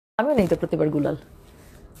আমিও নেই তো প্রতিবার গুলাল।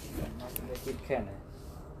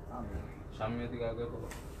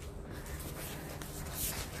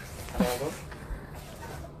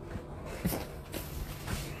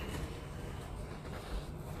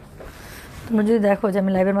 তোমরা যদি দেখো যে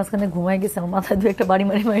আমি লাইভের মাঝখানে ঘুমাই গেছি, আমার মাথায় দু একটা বাড়ি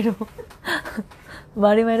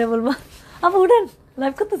মাইরে বলবা আপু উঠেন,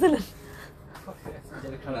 লাইভ করতেছিলেন,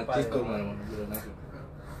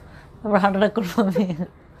 আবার হার্ট অ্যাটাক করবো আমি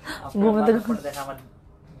ঘুমাতে।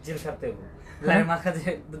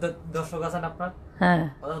 হ্যাঁ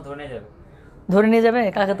ধরে নিয়ে যাবে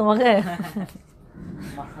কাকে তোমাকে।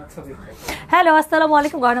 হ্যালো আসসালামু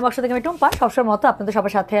আলাইকুম, গয়না বাক্স থেকে আমি টুম্পা সবসময় মতো আপনাদের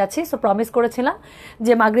সবার সাথে আছি। সো প্রমিস করেছিলাম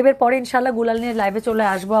যে মাগরিবের পরে ইনশাল্লাহ গুলাল নিয়ে লাইভে চলে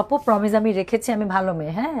আসবো আপু, প্রমিস আমি রেখেছি, আমি ভালো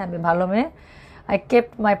মেয়ে, হ্যাঁ আমি ভালো মেয়ে, I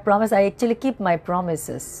kept my promise, I actually keep my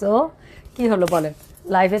promises. So কী হলো বলেন,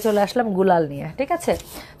 লাইভে চলে আসলাম গুলাল নিয়ে, ঠিক আছে।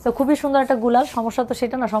 তো খুবই সুন্দর একটা গুলাল, সমস্যা তো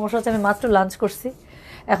সেটা না, সমস্যা হচ্ছে আমি মাত্র লাঞ্চ করছি,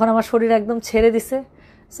 এখন আমার শরীর একদম ছেড়ে দিছে।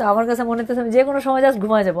 সো আমার কাছে মনে হচ্ছে আমি যে কোনো সময় জাস্ট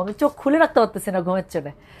ঘুমায় যাবো, আমি চোখ খুলে রাখতে পারতেছি না ঘুমের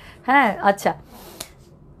চলে। হ্যাঁ আচ্ছা,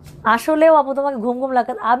 আসলেও আপু তোমাকে ঘুম ঘুম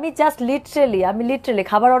লাগে, আমি জাস্ট লিটারেলি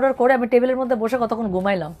খাবার অর্ডার করে আমি টেবিলের মধ্যে বসে কতক্ষণ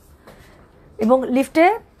ঘুমাইলাম। এবং লিফটে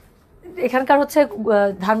এখানকার হচ্ছে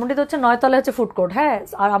ধানমন্ডিতে হচ্ছে 9 তলায় হচ্ছে ফুড কোর্ট, হ্যাঁ,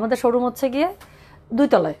 আর আমাদের শোরুম হচ্ছে গিয়ে 2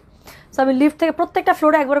 তলায়। সো আমি লিফট থেকে প্রত্যেকটা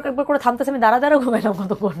ফ্লোরে একবার করে থামতেছি, আমি দাঁড়া ঘুমাইলাম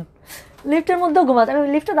কতক্ষণ, লিফটের মধ্যেও ঘুমাচ্ছি আমি,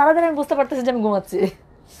 লিফটে দাঁড়া আমি বুঝতে পারতেছি যে আমি ঘুমাচ্ছি।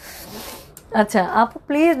 আচ্ছা আপু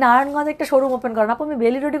প্লিজ নারায়ণগঞ্জ একটা শোরুম ওপেন করেন। আপু আমি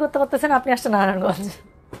বেলি রেডি করতে পারতেছেন, আপনি আসছেন নারায়ণগঞ্জ।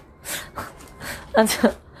 আচ্ছা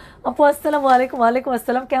আপু আসসালামু আলাইকুম। ওয়ালাইকুম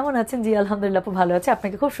আসসালাম, কেমন আছেন? জি আলহামদুলিল্লাহ আপু ভালো আছে,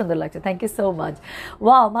 আপনাকে খুব সুন্দর লাগছে, thank you so much.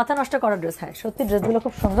 Wow মাথা নষ্ট করা ড্রেস, হ্যাঁ সত্যি ড্রেসগুলো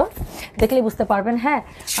খুব সুন্দর, দেখলেই বুঝতে পারবেন। হ্যাঁ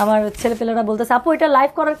আমার ছেলেপেলেরা বলতেছে আপু এটা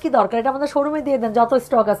লাইভ করার কি দরকার, এটা আমাদের শোরুমে দিয়ে দেন, যত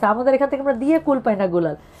স্টক আছে আমাদের এখান থেকে আমরা দিয়ে কুল পাই না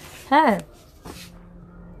গুলাল। হ্যাঁ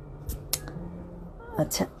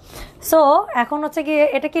আচ্ছা সো এখন হচ্ছে কি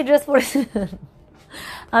এটা কি ড্রেস পরেছে,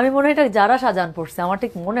 আমি মনে হয় এটা যারা শাহজাহান পড়ছে, আমার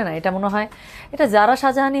ঠিক মনে নাই, এটা মনে হয় এটা যারা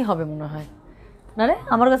শাহজাহানই হবে মনে হয়, না রে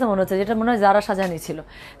আমার কাছে মনে হচ্ছে যেটা মনে হয় যারা সাজানি ছিল।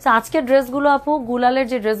 সো আজকের ড্রেসগুলো আপু গুলালের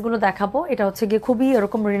যে ড্রেসগুলো দেখাবো এটা হচ্ছে গিয়ে খুবই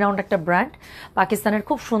এরকম রিনাউন্ড একটা ব্র্যান্ড, পাকিস্তানের,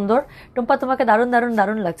 খুব সুন্দর। টুম্পা তোমাকে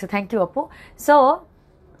দারুণ লাগছে, থ্যাংক ইউ আপু। সো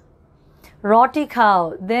রটি খাও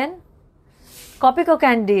দেন কপিকো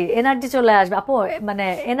ক্যান্ডি, এনার্জি চলে আসবে আপু, মানে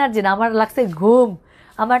এনার্জি না আমার লাগছে ঘুম,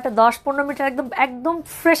 আমার একটা 10-15 মিনিট একদম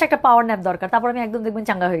ফ্রেশ একটা পাওয়ার ন্যাপ দরকার, তারপর আমি একদম দেখবেন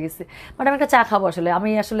চাঙ্গা হয়ে গেছি। বাট আমি একটা চা খাবো আসলে, আমি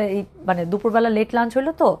আসলে এই মানে দুপুরবেলা লেট লাঞ্চ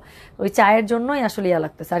হইলো তো ওই চায়ের জন্যই আসলে ইয়া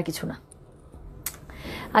লাগতেছে, আর কিছু না।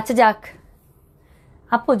 আচ্ছা যাক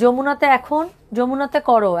আপু যমুনাতে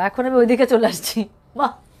করো, এখন আমি ওইদিকে চলে আসছি।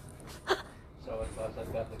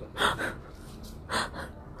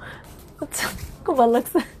 আচ্ছা খুব ভালো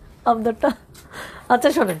লাগছে আমদারটা। আচ্ছা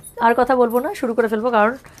শোনেন আর কথা বলবো না, শুরু করে ফেলবো,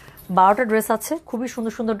 কারণ 12টা ড্রেস আছে, খুবই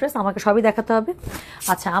সুন্দর ড্রেস, আমাকে সবই দেখাতে হবে।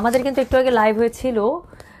 আচ্ছা আমাদের কিন্তু একটু আগে লাইভ হয়েছিল,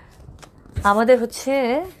 আমাদের হচ্ছে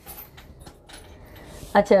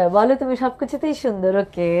আচ্ছা বলো তুমি সবকিছুতেই সুন্দর,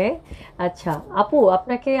 ওকে। আচ্ছা আপু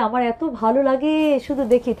আপনাকে আমার এত ভালো লাগে শুধু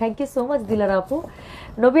দেখি, thank you so much Dilara আপু।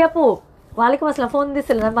 নবী আপু ওয়ালাইকুম আসসালাম, ফোন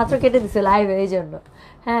দিছিলেন মাত্র কেটে দিছে লাইভে এই জন্য,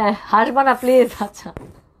 হ্যাঁ হাসবা না প্লিজ। আচ্ছা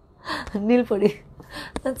নীলপরি,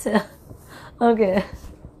 আচ্ছা ওকে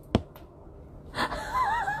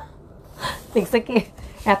দেখছে কি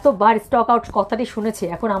এতবার স্টক আউট কথাটি শুনেছি,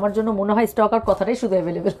 এখন আমার জন্য মনে হয় স্টক আউট কথাটাই শুধু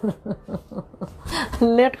অ্যাভেলেবেল।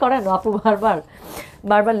 লেট করেন আপু,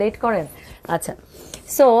 বারবার লেট করেন। আচ্ছা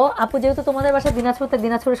সো আপু যেহেতু তোমাদের বাসায়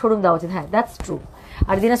দিনাজপুরে শোরুম দেওয়া উচিত, হ্যাঁ দ্যাটস ট্রু।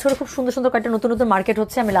 আর দিনাজপুরে খুব সুন্দর কয়েকটা নতুন মার্কেট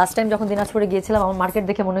হচ্ছে, আমি লাস্ট টাইম যখন দিনাজপুরে গিয়েছিলাম আমার মার্কেট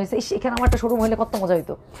দেখে মনে হয়েছে এখানে আমার একটা শোরুম হলে কত মজা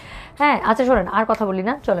হইতো। হ্যাঁ আচ্ছা শোনেন আর কথা বলি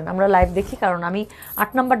না, চলেন আমরা লাইভ দেখি, কারণ আমি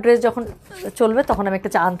 8 নম্বর ড্রেস যখন চলবে তখন আমি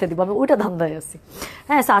একটা চা আনতে দিব, আমি ওইটা ধান্দায় আছি।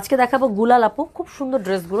 হ্যাঁ সো আজকে দেখাবো গুলাল আপু, খুব সুন্দর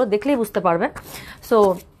ড্রেসগুলো দেখলেই বুঝতে পারবেন। সো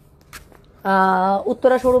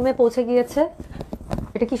উত্তরা শোরুমে পৌঁছে গিয়েছে,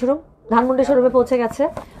 এটা কি শোরুম, ধানমন্ডি শোরুমে পৌঁছে গেছে,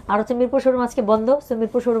 আর হচ্ছে মিরপুর শোরুম আজকে বন্ধ, সো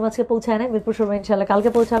মিরপুর শোরুম আজকে পৌঁছায় না, মিরপুর শোরুমে ইনশাল্লাহ কালকে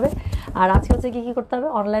পৌঁছাবে। আর আজকে হচ্ছে কি করতে হবে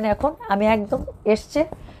অনলাইনে, এখন আমি একদম এসছে,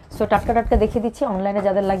 সো টাটকা দেখিয়ে দিচ্ছি, অনলাইনে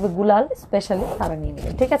যাদের লাগবে গুলাল স্পেশালি তারা নিয়ে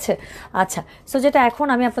নেবেন, ঠিক আছে। আচ্ছা সো যেটা এখন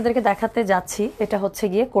আমি আপনাদেরকে দেখাতে যাচ্ছি এটা হচ্ছে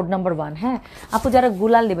গিয়ে কোড নাম্বার 1। হ্যাঁ আপু যারা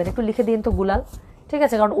গুলাল নেবেন একটু লিখে দিন তো গুলাল, ঠিক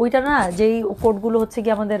আছে, কারণ ওইটা না যেই কোডগুলো হচ্ছে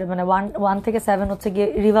গিয়ে আমাদের মানে 1 থেকে 7 হচ্ছে গিয়ে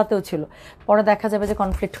রিভাতেও ছিল, পরে দেখা যাবে যে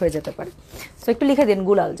কনফ্লিক্ট হয়ে যেতে পারে। সো একটু লিখে দিন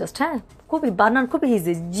গুলাল জাস্ট, হ্যাঁ খুবই বানান খুবই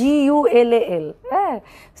ইজি, GULAL, হ্যাঁ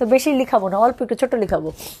সো বেশি লিখাবো না, অল্প একটু ছোট লিখাবো।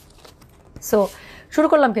 সো শুরু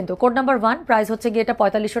করলাম কিন্তু কোড নাম্বার 1, প্রাইস হচ্ছে গিয়ে এটা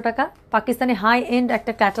 4500 টাকা। পাকিস্তানি হাই এন্ড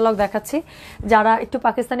একটা ক্যাটালগ দেখাচ্ছি, যারা একটু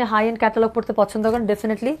পাকিস্তানি হাই এন্ড ক্যাটালগ পড়তে পছন্দ করেন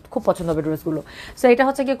ডেফিনেটলি খুব পছন্দ হবে ড্রেসগুলো। সো এটা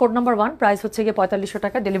হচ্ছে গিয়ে কোড নাম্বার 1, প্রাইস হচ্ছে গিয়ে 4500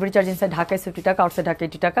 টাকা, ডেলিভারি চার্জ ইনসাইড ঢাকায় 50 টাকা, আউটসাইড ঢাকা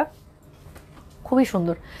 80 টাকা। খুবই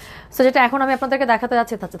সুন্দর। সো যেটা এখন আমি আপনাদেরকে দেখাতে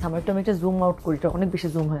যাচ্ছি, আচ্ছা থামো একটু, আমি একটা জুম আউট করি, এটা অনেক বেশি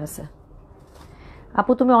জুম হয়ে আছে।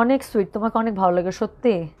 আপু তুমি অনেক সুইট, তোমাকে অনেক ভালো লাগে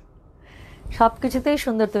সত্যি, সব কিছুতেই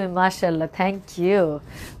সুন্দর তুমি, মাশাআল্লাহ, থ্যাংক ইউ।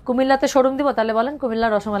 কুমিল্লাতে শোরুম দিব তাহলে বলেন, কুমিল্লা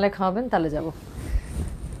রসমালাই খাওয়াবেন তাহলে যাব,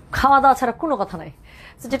 খাওয়া দাওয়া ছাড়া কোনো কথা নাই।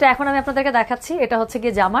 তো যেটা এখন আমি আপনাদেরকে দেখাচ্ছি এটা হচ্ছে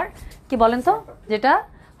গিয়ে জামার কি বলেন তো, যেটা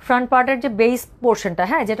ফ্রন্ট পার্টের যে বেস পোর্শনটা,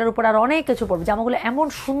 হ্যাঁ, যেটার উপর আর অনেক কিছু পড়বে। জামাগুলো এমন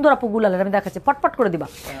সুন্দর আপু গুলালের, আমি দেখাচ্ছি পটপট করে দিবা।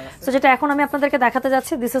 সো যেটা এখন আমি আপনাদেরকে দেখাতে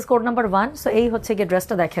যাচ্ছি, this is code number 1। So এই হচ্ছে গিয়ে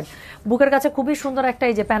ড্রেসটা, দেখেন বুকের কাছে খুবই সুন্দর একটা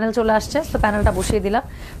এই যে প্যানেল চলে আসছে। তো প্যানেলটা বসিয়ে দিলাম।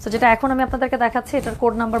 সো যেটা এখন আমি আপনাদেরকে দেখাচ্ছি, এটার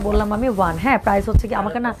কোড নাম্বার বললাম আমি 1। হ্যাঁ, প্রাইস হচ্ছে কি,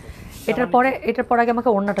 আমাকে না এটার পরে আগে আমাকে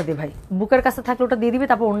ওড়নাটা দি ভাই, বুকের কাছে থাকলে ওটা দিয়ে দিবি,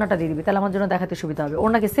 তারপর ওড়নাটা দিয়ে দিবি, তাহলে আমার জন্য দেখাতে সুবিধা হবে।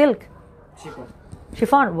 ওড়না কি সিল্ক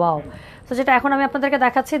শিফন? ওয়াও। তো যেটা এখন আমি আপনাদেরকে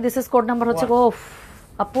দেখাচ্ছি, দিস ইজ কোড নাম্বার হচ্ছে, ও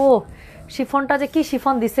আপু শিফনটা যে কি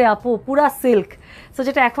শিফন দিছে আপু, পুরা সিল্ক। সো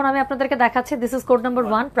যেটা এখন আমি আপনাদেরকে দেখাচ্ছি, this is code number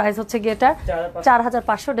 1। Price হচ্ছে গিয়ে এটা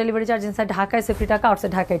 4500, ডেলিভারি চার্জ ইনসাইড ঢাকায় 50 টাকা,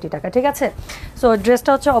 আউটসাইড ঢাকা 80 টাকা, ঠিক আছে। সো ড্রেসটা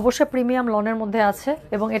হচ্ছে অবশ্যই প্রিমিয়াম লনের মধ্যে আছে,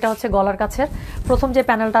 এবং এটা হচ্ছে গলার কাছের প্রথম যে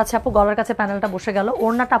প্যানেলটা আছে আপু, গলার কাছে প্যানেলটা বসে গেল।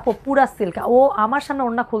 ওড়নাটা আপু পুরা সিল্ক, ও আমার সামনে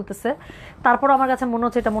ওড়না খুলতেছে, তারপর আমার কাছে মনে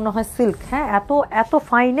হচ্ছে এটা মনে হয় সিল্ক। হ্যাঁ, এত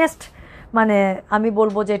ফাইনেস্ট, মানে আমি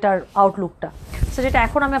বলবো যে এটার আউটলুকটা। সো যেটা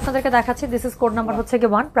এখন আমি আপনাদেরকে দেখাচ্ছি, দিস ইজ কোড নাম্বার হচ্ছে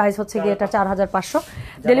গিয়ে 1। প্রাইস হচ্ছে গিয়ে এটা 4500,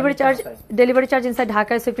 ডেলিভারি চার্জ ইনসাইড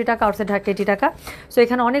ঢাকায় 50 টাকা, আউটসাইড ঢাকা 80 টাকা। সো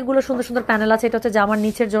এখানে অনেকগুলো সুন্দর সুন্দর প্যানেল আছে। এটা হচ্ছে জামার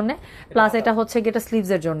নিচের জন্য, প্লাস এটা হচ্ছে গিয়ে এটা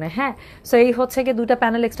স্লিভসের জন্য। হ্যাঁ, সো এই হচ্ছে গিয়ে 2টা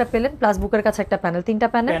প্যানেল এক্সট্রা পেলেন, প্লাস বুকের কাছে একটা প্যানেল, 3টা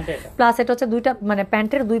প্যানেল, প্লাস এটা হচ্ছে 2টা মানে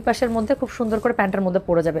প্যান্টের 2 পাশের মধ্যে খুব সুন্দর করে প্যান্টের মধ্যে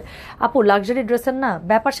পড়ে যাবে। আপু লাক্সারি ড্রেসের না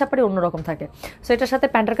ব্যাপার স্যাপারই অন্যরকম থাকে। সো এটার সাথে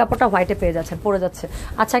প্যান্টের কাপড়টা হোয়াইটে পেয়ে যাচ্ছেন, পড়ে যাচ্ছে।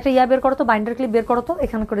 আচ্ছা একটা বের করো তো, বাইন্ডার ক্লিপ বের করো তো,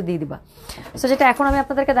 এখানে করে দিয়ে দিবা। সো যেটা এখন আমি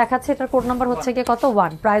আপনাদেরকে দেখাচ্ছি, এটার কোড নাম্বার হচ্ছে গিয়ে কত,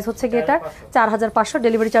 1। প্রাইস হচ্ছে গিয়ে এটা 4500,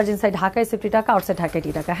 ডেলিভারি চার্জ ইনসাইড ঢাকায় 50 টাকা, আউটসাইড ঢাকা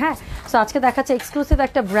 80 টাকা। হ্যাঁ, সো আজকে দেখাচ্ছে এক্সক্লুসিভ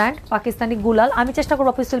একটা ব্র্যান্ড, পাকিস্তানি গুলাল। আমি চেষ্টা করবো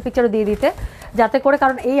অফিসিয়াল পিকচারও দিয়ে দিতে, যাতে করে,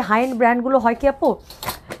 কারণ এই হাই এন্ড ব্র্যান্ডগুলো হয় কি আপু,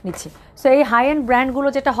 নিচ্ছি। সো এই হাই এন্ড ব্র্যান্ডগুলো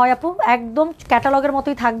যেটা হয় আপু, একদম ক্যাটালগের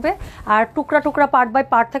মতোই থাকবে, আর টুকরা টুকরা পার্ট বাই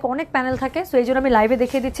পার্ট থাকে, অনেক প্যানেল থাকে। সো এই জন্য আমি লাইভে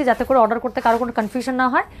দেখিয়ে দিচ্ছি, যাতে করে অর্ডার করতে কারো কোনো কনফিউশন না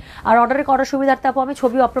হয়। আর অর্ডারে করার সুবিধার্থে আপু আমি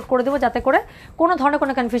ছবি আপলোড করে দেবো, যাতে করে কোনো ধরনের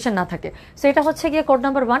কোনো কনফিউশন না থাকে। সো এটা হচ্ছে গিয়ে কোড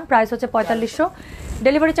নাম্বার 1। প্রাইস হচ্ছে 4500,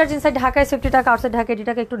 ডেলিভারি চার্জ ইনসাইড ঢাকায় 50 টাকা, আউটসাইড ঢাকা 80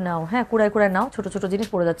 টাকা। একটু নাও, হ্যাঁ, কুড়ায় নাও, ছোট ছোট জিনিস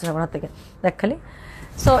পড়ে যাচ্ছে আমার হাত থেকে, দেখ খালি।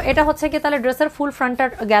 সো এটা হচ্ছে কি তাহলে ড্রেসের ফুল ফ্রন্টটা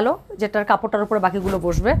গেল, যেটার কাপড়টার উপরে বাকিগুলো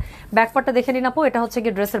বসবে। ব্যাক পার্টটা দেখে নিন আপু, এটা হচ্ছে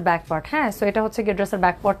গিয়ে ড্রেসের ব্যাক পার্ট। হ্যাঁ, সো এটা হচ্ছে গিয়ে ড্রেসের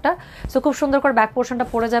ব্যাক পার্টটা। সো খুব সুন্দর করে ব্যাক পোর্শনটা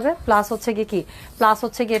পড়ে যাবে, প্লাস হচ্ছে গিয়ে কি, প্লাস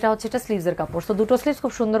হচ্ছে গিয়ে এটা হচ্ছে এটা স্লিভসের কাপড়। সো দুটো স্লিভস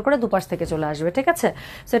খুব সুন্দর করে দুপাশ থেকে চলে আসবে, ঠিক আছে।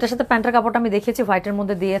 সো এটার সাথে প্যান্টের কাপড়টা আমি দেখিয়েছি, হোয়াইটের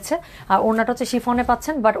মধ্যে দিয়েছে, আর ওড়নাটা হচ্ছে শিফনে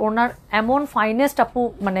পাচ্ছেন, বাট ওড়নার এমন ফাইনেস্ট আপু,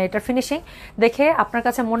 মানে এটার ফিনিশিং দেখে আপনার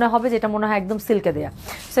কাছে মনে হবে যেটা মনে হয় একদম সিল্কে দেয়া।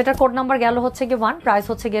 সো এটার কোড নাম্বার গেল হচ্ছে গিয়ে 1। প্রাইস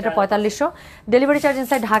হচ্ছে গিয়ে এটা 4500, ডেলিভারি চার্জ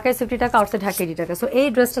ইনসাইড ঢাকায় 50 টাকা, আউটসাইড ঢাকা 80 টাকা। সো এই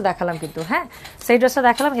ড্রেসটা দেখালাম কিন্তু, হ্যাঁ, সেই ড্রেসটা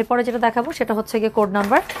দেখালাম। এরপরে যেটা দেখাবো সেটা হচ্ছে গিয়ে code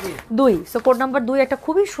number 2। So code number 2 একটা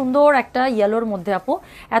খুবই সুন্দর একটা ইয়েলোর মধ্যে আপু,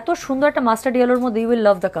 এত সুন্দর একটা মাস্টার্ড ইয়েলোর মধ্যে, you will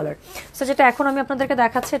love the colour. So যেটা এখন আমি আপনাদেরকে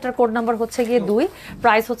দেখাচ্ছি, এটার কোড নাম্বার হচ্ছে গিয়ে 2।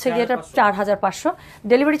 প্রাইস হচ্ছে গিয়ে এটা 4500,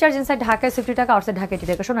 ডেলিভারি চার্জ ইনসাইড ঢাকায় 50 টাকা, আউটসাইড ঢাকা 80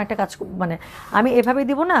 টাকা। শোনো একটা কাজ, মানে আমি এভাবেই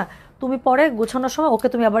দিব না, তুমি পরে গোছানোর সময় ওকে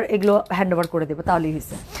তুমি আবার এগুলো হ্যান্ড ওভার করে দেবে, তাহলেই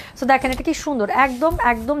হয়েছে। সো দেখেন এটা কি সুন্দর, একদম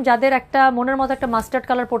একদম যাদের একটা মনের মতো একটা মাস্টার্ড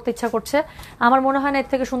কালার পড়তে ইচ্ছা করছে, আমার মনে হয় না এর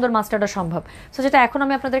থেকে সুন্দর মাস্টার্ড সম্ভব। সো যেটা এখন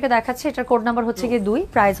আমি আপনাদেরকে দেখাচ্ছি, এটার কোড নাম্বার হচ্ছে গিয়ে 2।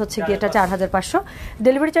 প্রাইস হচ্ছে গিয়ে এটা 4500,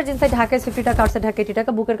 ডেলিভারি চার্জ ইনসাইড ঢাকায় 50 টাকা, আউটসাইড ঢাকা 80 টাকা।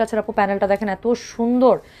 বুকের কাছে আপু প্যানেলটা দেখেন, এত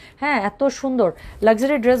সুন্দর, হ্যাঁ, এত সুন্দর।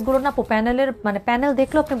 লাক্সারি ড্রেসগুলো না আপু প্যানেলের, মানে প্যানেল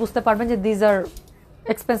দেখলেও আপনি বুঝতে পারবেন যে these are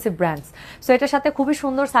expensive brands. So এটার সাথে খুবই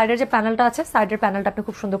সুন্দর সাইডের যে প্যানেলটা আছে, সাইডের প্যানেলটা আপনি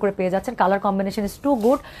খুব সুন্দর করে পেয়ে যাচ্ছেন, colour combination is two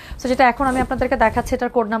good. So যেটা এখন আমি আপনাদেরকে দেখাচ্ছি,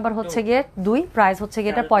 এটার কোড নাম্বার হচ্ছে গিয়ে 2। প্রাইস হচ্ছে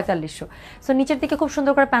গিয়ে এটা 4500। সো নিচের দিকে খুব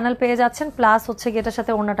সুন্দর করে প্যানেল পেয়ে যাচ্ছেন, প্লাস হচ্ছে গিয়ে এটার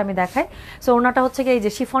সাথে ওড়নাটা আমি দেখাই। সো ওড়নাটা হচ্ছে গিয়ে এই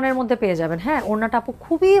যে শিফনের মধ্যে পেয়ে যাবেন। হ্যাঁ, ওড়নাটা আপু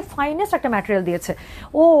খুবই ফাইনেস্ট একটা ম্যাটেরিয়াল দিয়েছে।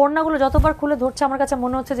 ও ওড়নাগুলো যতবার খুলে ধরছে আমার কাছে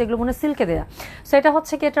মনে হচ্ছে যে এগুলো মনে সিল্কে দেয়া। সো এটা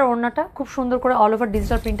হচ্ছে গিয়ে এটার ওড়নাটা খুব সুন্দর করে all over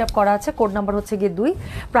digital print up করা আছে। কোড নাম্বার হচ্ছে গিয়ে 2।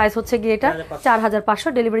 প্রাইস হচ্ছে গিয়ে এটা 4500,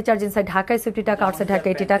 ডেলিভারি চার্জ ইনসাইড ঢাকায় 50 টাকা, আউটসাইড ঢাকা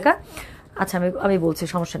 80 টাকা। আচ্ছা আমি বলছি,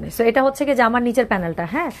 সমস্যা নেই। সো এটা হচ্ছে কি জামার নিচের প্যানেলটা।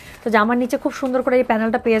 হ্যাঁ, তো জামার নিচে খুব সুন্দর করে এই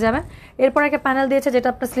প্যানেলটা পেয়ে যাবেন। এরপর একটা প্যানেল দিয়েছে যেটা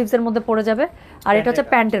আপনার স্লিভসের মধ্যে পড়ে যাবে, আর এটা হচ্ছে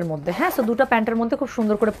প্যান্টের মধ্যে। হ্যাঁ, সো দুটো প্যান্টের মধ্যে খুব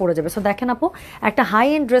সুন্দর করে পড়ে যাবে। সো দেখেন আপু, একটা হাই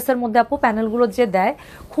এন্ড ড্রেসের মধ্যে আপু প্যানেলগুলো যে দেয়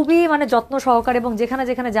খুবই মানে যত্ন সহকারে, এবং যেখানে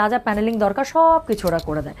যেখানে যা যা প্যানেলিং দরকার সব কিছু ওরা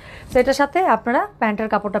করে দেয়। সো এটার সাথে আপনারা প্যান্টের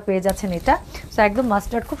কাপড়টা পেয়ে যাচ্ছেন এটা। সো একদম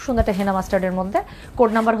মাস্টার্ড, খুব সুন্দর একটা হেনা মাস্টার্ডের মধ্যে।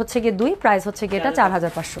 কোড নাম্বার হচ্ছে গিয়ে 2। প্রাইস হচ্ছে গিয়ে এটা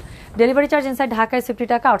 4500, ডেলিভারি চার্জ ইনসাইড ঢাকায় 50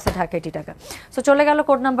 টাকা, আউটসাইড ঢাকা 80 টাকা। টাকা। সো চলে গেল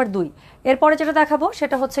কোড নাম্বার 2। এরপরে যেটা দেখাবো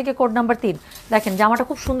সেটা হচ্ছে গিয়ে কোড নাম্বার 3। দেখেন জামাটা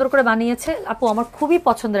খুব সুন্দর করে বানিয়েছে আপু, আমার খুবই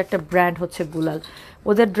পছন্দের একটা ব্র্যান্ড হচ্ছে গুলাল,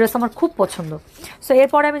 ওদের ড্রেস আমার খুব পছন্দ। সো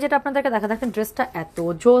এরপরে আমি যেটা আপনাদেরকে দেখেন ড্রেসটা এত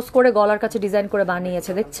জোস করে গলার কাছে ডিজাইন করে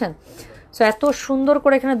বানিয়েছে, দেখছেন? সো এত সুন্দর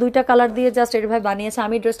করে এখানে 2টা কালার দিয়ে জাস্ট এইভাবে বানিয়েছে।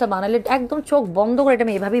 আমি ড্রেসটা বানালে একদম চোখ বন্ধ করে এটা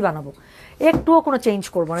আমি এইভাবেই বানাবো, একটুও কোনো চেঞ্জ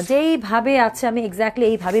করবো না, যেইভাবে আছে আমি এক্স্যাক্টলি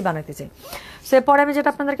এইভাবেই বানাতে চাই। সো এরপরে আমি যেটা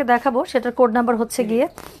আপনাদেরকে দেখাবো সেটার কোড নাম্বার হচ্ছে গিয়ে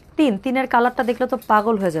 3। কালারটা দেখলে তো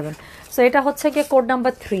পাগল হয়ে যাবেন। সো এটা হচ্ছে গিয়ে কোড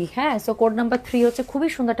নাম্বার 3। হ্যাঁ, সো কোড নাম্বার 3 হচ্ছে খুবই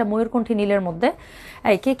সুন্দর একটা ময়ূরকণ্ঠী নীলের মধ্যে।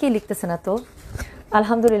 এই কে লিখতেছে না তো?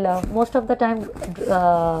 আলহামদুলিল্লাহ, most of the time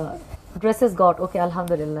dresses goat ওকে,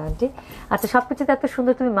 আলহামদুলিল্লাহ আন্টি। আচ্ছা, সব কিছুতে এত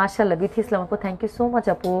সুন্দর তুমি, মাশাআল্লাহ। বিথি ইসলাম আপু, থ্যাংক ইউ সো মাচ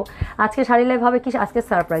আপু। আজকে শাড়ি লাইভ হবে কি? আজকে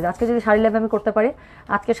সারপ্রাইজ। আজকে যদি শাড়ি লাইভ আমি করতে পারি,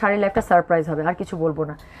 আজকে শাড়ি লাইভটা সারপ্রাইজ হবে, আর কিছু বলবো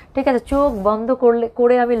না, ঠিক আছে? চোখ বন্ধ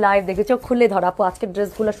করে আমি লাইভ দেখি, চোখ খুললে ধরা আপু। আজকের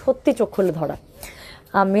ড্রেসগুলো সত্যি চোখ খুলে ধরা।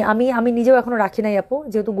 আমি নিজেও এখনো রাখি নাই আপু,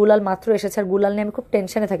 যেহেতু গুলাল মাত্র এসেছে, আর গুলাল নিয়ে আমি খুব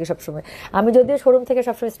টেনশনে থাকি সবসময়। আমি যদিও শোরুম থেকে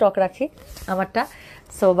সবসময় স্টক রাখি আমারটা,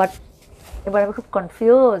 সো বাট এবার আমি খুব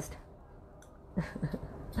কনফিউজড।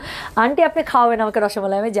 আন্টি আপনি খাওয়াবেন আমাকে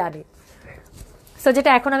রসমালাই, আমি জানি। সো যেটা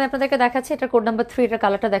এখন আমি আপনাদেরকে দেখাচ্ছি এটার কোড নাম্বার 3। এটার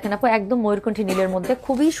কালারটা দেখেন আপু, একদম ময়ূরকণ্ঠী নীলের মধ্যে,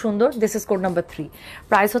 খুবই সুন্দর। This is code number 3।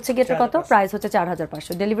 Price হচ্ছে গিয়ে কত? প্রাইস হচ্ছে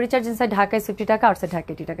 4500। ডেলিভারি চার্জ ইনসাইড ঢাকায় 50 টাকা, আউটসাইড ঢাকা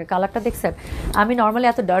 80 টাকা। কালারটা দেখছেন? আমি নর্মালি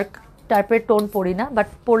এত ডার্ক টাইপের টোন পড়ি না, বাট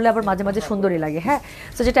পড়লে আবার মাঝে মাঝে সুন্দরই লাগে। হ্যাঁ,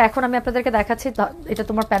 সো যেটা এখন আমি আপনাদেরকে দেখাচ্ছি, এটা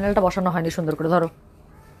তোমার প্যানেলটা বসানো হয়নি সুন্দর করে, ধরো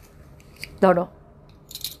ধরো।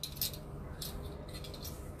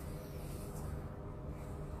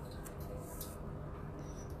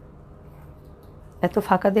 এত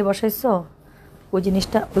ফাঁকা দিয়ে বসাইছ, ওই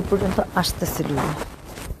জিনিসটা ওই পর্যন্ত আসতেছিল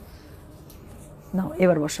না।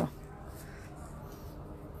 এবার বসো,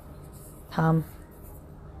 থাম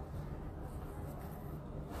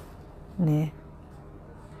নে।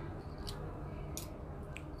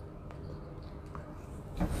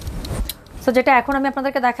 সো যেটা এখন আমি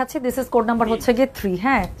আপনাদেরকে দেখাচ্ছি, দিস ইজ কোড নাম্বার হচ্ছে গিয়ে 3।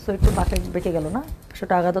 হ্যাঁ, সো একটু বাঁকা বেঁকে গেল না,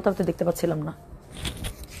 সেটা আগাতে তো আমি দেখতে পাচ্ছিলাম না।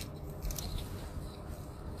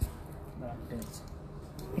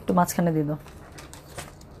 একটু মাঝখানে দিয়ে দাও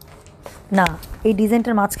না, এই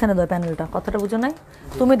ডিজাইনটার মাঝখানে দাও প্যানেলটা, কথাটা বুঝো নাই?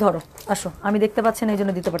 তুমি ধরো, আসো, আমি দেখতে পাচ্ছি না এই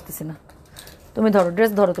জন্য দিতে পারতেছি না। তুমি ধরো,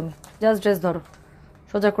 ড্রেস ধরো, তুমি জাস্ট ড্রেস ধরো,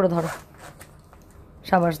 সোজা করে ধরো,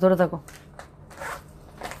 সাবাস, ধরে থাকো।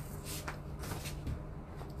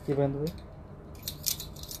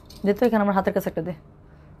 দে তো এখানে আমার হাতের কাছে একটা দে,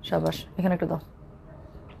 সাবাস, এখানে একটা দাও,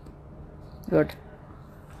 গুড।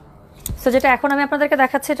 সো যেটা এখন আমি আপনাদেরকে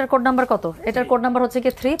দেখাচ্ছি এটার কোড নাম্বার কত? এটার কোড নাম্বার হচ্ছে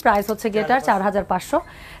গিয়ে 3। প্রাইস হচ্ছে গিয়ে এটার 4500।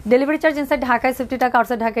 ডেলিভারি চার্জ ইনসাইড ঢাকায় 50 টাকা,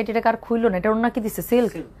 আউটসাইড ঢাকা 80 টাকা। আর খুইলো না, এটা ওড়না কি দিচ্ছে?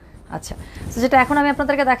 সিল্ক। আচ্ছা, তো যেটা এখন আমি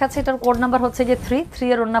আপনাদেরকে দেখাচ্ছি এটার কোড নাম্বার হচ্ছে গিয়ে 3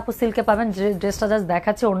 এর ওড়না আপু সিল্কে পাবেন। যে ড্রেসটা জাস্ট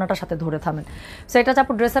দেখাচ্ছি, ওড়নাটার সাথে ধরে থামেন। সো এটা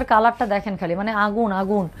আপু ড্রেসের কালারটা দেখেন খালি, মানে আগুন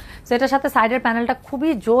আগুন। সো এটার সাথে সাইডের প্যানেলটা খুবই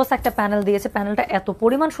জোস একটা প্যানেল দিয়েছে। প্যানেলটা এত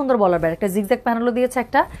পরিমাণ সুন্দর বলার বাইরে, একটা জিগজ্যাগ প্যানেলও দিয়েছে,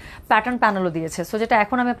 একটা প্যাটার্ন প্যানেলও দিয়েছে। সো যেটা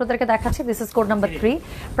এখন আমি আপনাদেরকে দেখাচ্ছি, this is code number 3।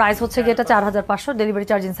 Price হচ্ছে গিয়ে এটা 4500। ডেলিভারি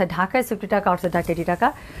চার্জ ইনসাইড ঢাকায় 50 টাকা, আউটসাইড ঢাকা 80 টাকা।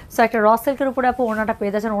 সো একটা র সিল্কের উপরে আপু ওড়নাটা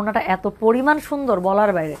পেয়ে যাচ্ছেন। ওড়নাটা এত পরিমাণ সুন্দর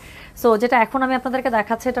বলার বাইরে। সো যেটা এখন আমি আপনাদেরকে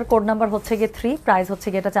দেখাচ্ছি এটার কোড নাম্বার হচ্ছে গিয়ে 3। প্রাইস হচ্ছে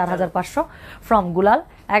গিয়ে এটা 4500 ফ্রম গুলাল,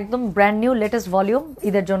 একদম ব্র্যান্ড নিউ লেটেস্ট ভলিউম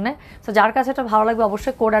ঈদের জন্য। সো যার কাছে এটা ভালো লাগবে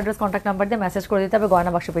অবশ্যই কোড অ্যাড্রেস কন্ট্যাক্ট নাম্বার দিয়ে মেসেজ করে দিতে হবে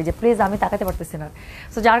গয়না বাক্স পেজে। প্লিজ, আমি তাকাতে পারতেছি না।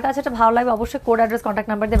 সো যার কাছে এটা ভালো লাগবে অবশ্যই কোড অ্যাড্রেস কন্ট্যাক্ট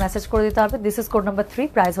নাম্বার দিয়ে মেসেজ করে দিতে হবে। This is code number 3।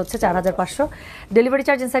 Price হচ্ছে 4500। ডেলিভারি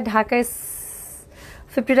চার্জ ইনসাইড ঢাকায়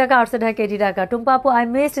 50 টাকা, আউটসাইড ঢাকা 80 টাকা। টুম্পা আপু, আই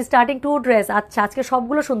মিসড স্টার্টিং 2 ড্রেস। আচ্ছা, আজকে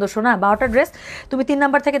সবগুলো সুন্দর, শোনা 12টা ড্রেস। তুমি 3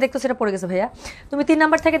 নাম্বার থেকে দেখতো, সেটা পড়ে গেছে ভাইয়া। তুমি 3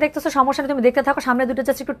 নাম্বার থেকে দেখতেছো, সমস্যা নেই, তুমি দেখতে থাকো। সামনে দুটো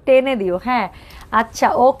জাস্ট একটু টেনে দিও। হ্যাঁ, আচ্ছা,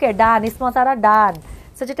 ওকে, ডান ইসমতারা, ডান।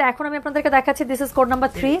 সো যেটা এখন আমি আপনাদেরকে দেখাচ্ছি, this is code number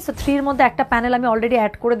 3। So 3 এর মধ্যে একটা প্যানেল আমি অলরেডি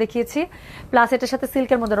অ্যাড করে দেখিয়েছি, প্লাস এটার সাথে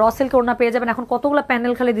সিল্কের মধ্যে র সিল্ক ওড়না পেয়ে যাবেন। এখন কতগুলো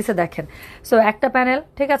প্যানেল খালি দিছে দেখেন। সো একটা প্যানেল,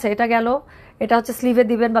 ঠিক আছে, এটা গেল, এটা হচ্ছে স্লিভে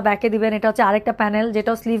দিবেন বা ব্যাকে দিবেন। এটা হচ্ছে আরেকটা প্যানেল,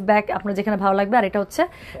 যেটাও স্লিভ ব্যাক আপনার যেখানে ভালো লাগবে। আর এটা হচ্ছে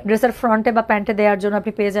ড্রেসের ফ্রন্টে বা প্যান্টে দেওয়ার জন্য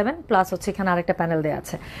আপনি পেয়ে যাবেন, প্লাস হচ্ছে এখানে আরেকটা প্যানেল দেওয়া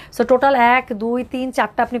আছে। সো টোটাল 1 2 3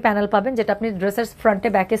 4টা আপনি প্যানেল পাবেন, যেটা আপনি ড্রেসের ফ্রন্টে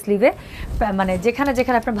ব্যাকে স্লিভে মানে যেখানে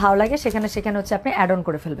যেখানে আপনার ভালো লাগে সেখানে সেখানে হচ্ছে আপনি অ্যাড অন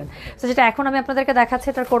করে ফেলবেন। সো যেটা এখন আমি আপনাদেরকে দেখাচ্ছি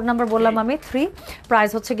এটার কোড নাম্বার বললাম আমি 3।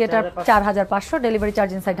 প্রাইস হচ্ছে গিয়ে এটা 4500। ডেলিভারি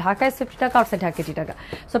চার্জ ইনসাইড ঢাকায় 50 টাকা, আউটসাইড ঢাকা 80 টাকা।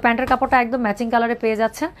 সো প্যান্টের কাপড়টা একদম ম্যাচিং কালারে পেয়ে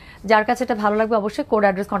যাচ্ছেন। যার কাছে এটা ভালো লাগবে অবশ্যই কোড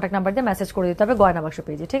অ্যাড্রেস কন্ট্যাক্ট নাম্বার দিয়ে মেসেজ করে দিতে হবে গয়না বাক্স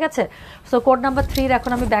পেজে, ঠিক আছে? সো কোড নাম্বার 3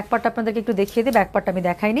 এখন আমি ব্যাক পার্টটা আপনাদেরকে একটু দেখিয়ে দিই। ব্যাক পার্টটা আমি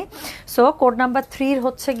দেখাইনি। সো কোড নাম্বার 3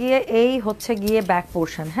 হচ্ছে গিয়ে এই হচ্ছে গিয়ে ব্যাক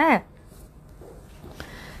পোর্শন। হ্যাঁ,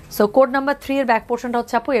 সো কোড নাম্বার 3 এর ব্যাক পোর্শনটা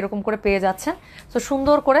হচ্ছে আপু এরকম করে পেয়ে যাচ্ছেন। সো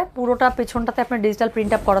সুন্দর করে পুরোটা পেছনটাতে আপনার ডিজিটাল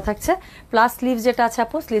প্রিন্ট আপ করা থাকছে, প্লাস স্লিভস যেটা আছে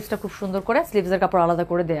আপু স্লিভসটা খুব সুন্দর করে স্লিভসের কাপড় আলাদা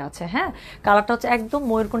করে দেওয়া আছে। হ্যাঁ, কালারটা হচ্ছে একদম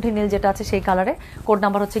ময়ূরকণ্ঠী নীল যেটা আছে সেই কালারে। কোড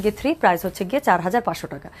নাম্বার হচ্ছে গিয়ে 3, প্রাইস হচ্ছে গিয়ে 4500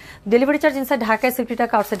 টাকা। ডেলিভারি চার্জ ইনসাইড ঢাকায় 50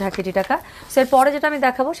 টাকা, আউটসাইড ঢাকা 80 টাকা। সো এরপরে যেটা আমি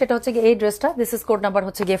দেখাবো সেটা হচ্ছে গিয়ে এই ড্রেসটা। দিস ইজ কোড নাম্বার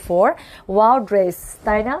হচ্ছে গিয়ে 4। ওয়াও ড্রেস,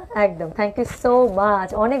 তাই না? একদম, থ্যাংক ইউ সো মাচ।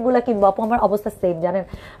 অনেকগুলা কিনবো আপু, আমার অবস্থা সেম জানেন।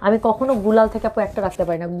 আমি কখনো গুলাল থেকে আপু একটা রাখতে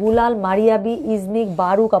পারি না। গুলাল, মারিয়াবি, ইজনিক,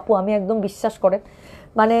 বারুক আপু আমি একদম বিশ্বাস করেন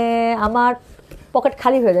মানে আমার পকেট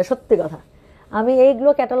খালি হয়ে যায়, সত্যি কথা। আমি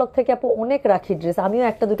এইগুলো ক্যাটালগ থেকে আপু অনেক রাখি ড্রেস, আমিও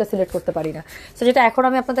একটা দুটো সিলেক্ট করতে পারি না। সো যেটা এখন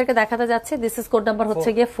আমি আপনাদেরকে দেখাতে যাচ্ছি, দিস ইজ কোড নাম্বার হচ্ছে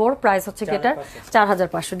গিয়ে 4, প্রাইস হচ্ছে গিয়ে এটা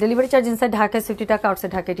 4500। ডেলিভারি চার্জ ইনসাইড ঢাকায় 50 টাকা,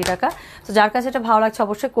 আউটসাইড ঢাকা 80 টাকা। তো যার কাছে এটা ভালো লাগছে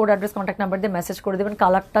অবশ্যই কোড, অ্যাড্রেস, কন্ট্যাক্ট নাম্বার দিয়ে মেসেজ করে দেবেন।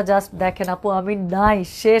 কালারটা জাস্ট দেখেন আপু, আমি নাই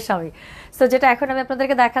শেষ আমি। সো যেটা এখন আমি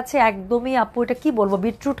আপনাদেরকে দেখাচ্ছি একদমই আপু এটা কি বলবো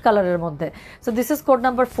বিটরুট কালারের মধ্যে। So this is code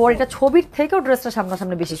number 4। এটা ছবির থেকেও ড্রেসটা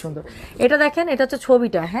সামনাসামনি বেশি সুন্দর। এটা দেখেন, এটা হচ্ছে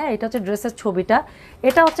ছবিটা, হ্যাঁ এটা হচ্ছে ড্রেসের ছবিটা,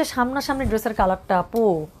 এটা হচ্ছে সামনাসামনি ড্রেসের কালারটা আপু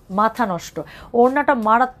মাথা নষ্ট। ওড়নাটা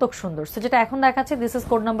মারাত্মক সুন্দর। সো যেটা এখন দেখাচ্ছি, this is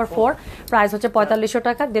code number 4, price হচ্ছে 4500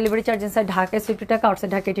 টাকা। ডেলিভারি চার্জ ইনসাইড ঢাকায় 50 টাকা,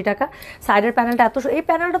 আউটসাইড ঢাকা 80 টাকা। সাইডের প্যানেলটা এত, এই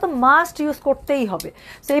প্যানেলটা তো মাস্ট ইউজ করতেই হবে।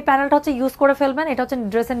 সো এই প্যানেলটা হচ্ছে ইউজ করে ফেলবেন। এটা হচ্ছে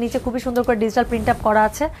ড্রেসের নিচে খুবই সুন্দর করে ডিজিটাল প্রিন্ট আপ করা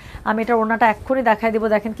আছে। আমি এটার ওড়নাটা এক্ষুনি দেখাই দিব,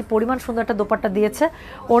 দেখেন কি পরিমাণ সুন্দর একটা দোপাট্টা দিয়েছে।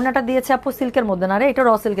 ওড়নাটা দিয়েছে আপু সিল্কের মধ্যে, না রে এটা র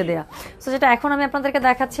সিল্কে দেয়া। সো যেটা এখন আমি আপনাদেরকে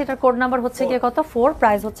দেখাচ্ছি, এটার কোড নাম্বার হচ্ছে গিয়ে কত 4,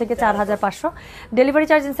 প্রাইস হচ্ছে গিয়ে 4500। ডেলিভারি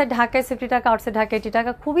চার্জ ইনসাইড ঢাকায় 50 টাকা, আউটসাইড ঢাকা 80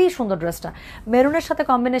 টাকা। খুবই সুন্দর ড্রেসটা, মেরুনের সাথে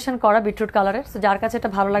কম্বিনেশন করা বিটরুট কালারের। সো যার কাছে এটা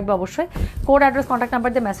ভালো লাগবে অবশ্যই কোড, অ্যাড্রেস, কন্ট্যাক্ট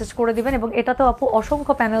নাম্বার দিয়ে মেসেজ করে দিবেন। এবং এটাতেও আপু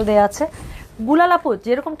অসংখ্য প্যানেল দেওয়া আছে। গুলাল আপু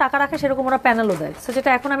যেরকম টাকা রাখে সেরকম ওরা প্যানেলও দেয়। সো যেটা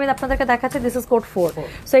এখন আমি আপনাদেরকে দেখাচ্ছি, দিস ইজ কোড 4।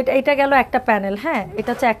 সো এটা গেল একটা প্যানেল, হ্যাঁ এটা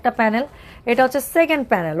হচ্ছে একটা প্যানেল, এটা হচ্ছে সেকেন্ড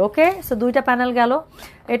প্যানেল। ওকে, সো দুইটা প্যানেল গেল।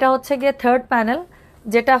 এটা হচ্ছে গিয়ে থার্ড প্যানেল,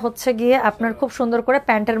 যেটা হচ্ছে গিয়ে আপনার খুব সুন্দর করে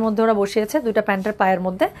প্যান্টের মধ্যে ওরা বসিয়েছে, দুইটা প্যান্টের পায়ের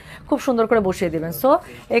মধ্যে খুব সুন্দর করে বসিয়ে দিবেন। সো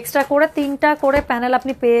এক্সট্রা করে 3টা করে প্যানেল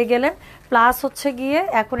আপনি পেয়ে গেলেন। প্লাস হচ্ছে গিয়ে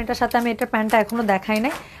এখন এটার সাথে আমি এটার প্যান্টটা এখনো দেখাই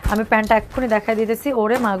নাই, আমি প্যান্টটা এক্ষুনি দেখাই দিতেছি।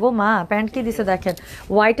 ওরে মাগো মা, প্যান্ট কি দিছে দেখেন,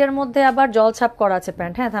 হোয়াইটের মধ্যে আবার জল ছাপ করা আছে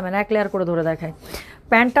প্যান্ট। হ্যাঁ থামেন, এক লেয়ার করে ধরে দেখাই।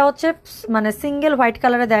 প্যান্টটা হচ্ছে মানে সিঙ্গেল হোয়াইট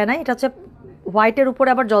কালারে দেয় নাই, এটা হচ্ছে হোয়াইটের উপরে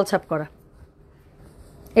আবার জল ছাপ করা,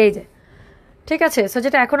 এই যে ঠিক আছে। সো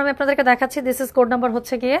যেটা এখন আমি আপনাদেরকে দেখাচ্ছি, দিস ইজ কোড নাম্বার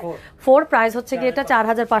হচ্ছে গিয়ে 4, প্রাইস হচ্ছে গিয়ে এটা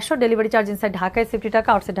 4500। ডেলিভারি চার্জ ইনসাইড ঢাকায় 50 টাকা,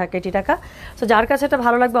 আউটসাইড ঢাকা 80 টাকা। সো যার কাছে এটা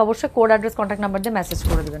ভালো লাগবে অবশ্যই কোড, অ্যাড্রেস, কন্ট্যাক্ট নাম্বার দিয়ে মেসেজ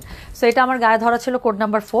করে দেবেন। সো এটা আমার গায়ে ধরা ছিল কোড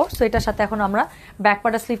নাম্বার 4। সো এটার সাথে এখন আমরা ব্যাক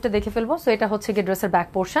পার্টের স্লিভটা দেখে ফেলবো। সো এটা হচ্ছে গিয়ে ড্রেসের ব্যাক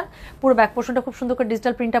পোর্শন, পুরো ব্যাক পোর্শনটা খুব সুন্দর করে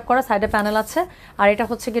ডিজিটাল প্রিন্ট আপ করা, সাইডে প্যানেল আছে। আর এটা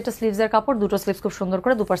হচ্ছে গিয়ে এটা স্লিভসের কাপড়, দুটো স্লিভস খুব সুন্দর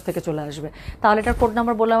করে দুপাশ থেকে চলে আসবে। তাহলে এটার কোড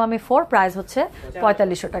নাম্বার বললাম আমি 4, প্রাইস হচ্ছে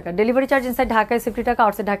 4500 টাকা। ডেলিভারি চার্জ ইনসাইড ঢাকায় 50 টাকা,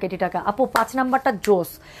 আউটসাইড ঢাকা 80 টাকা। আপু 5 নাম্বারটা জোস,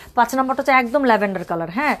 5 নাম্বারটা হচ্ছে একদম ল্যাভেন্ডার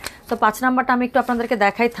কালার। হ্যাঁ, তো 5 নাম্বারটা আমি একটু আপনাদেরকে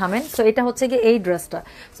দেখাই, থামেন। সো এটা হচ্ছে গিয়ে এই ড্রেসটা।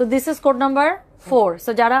 So this is code number 4।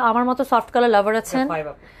 So যারা আমার মতো সফট কালার লাভার আছেন,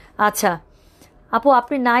 আচ্ছা আপু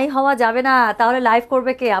আপনি নাই হওয়া যাবে না, তাহলে লাইভ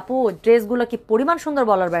করবে কে? আপু ড্রেসগুলো কি পরিমাণ সুন্দর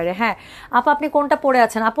বলার বাইরে। হ্যাঁ আপু আপনি কোনটা পরে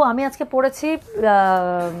আছেন? আপু আমি আজকে পরেছি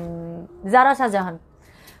জারা শাহজাহান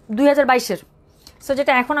 2022-এর। সো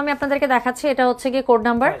যেটা এখন আমি আপনাদেরকে দেখাচ্ছি, এটা হচ্ছে গিয়ে কোড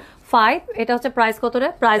নাম্বার 5। এটা হচ্ছে প্রাইস কত রে?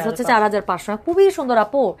 প্রাইস হচ্ছে 4500। খুবই সুন্দর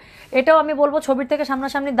আপু, এটাও আমি বলবো ছবির থেকে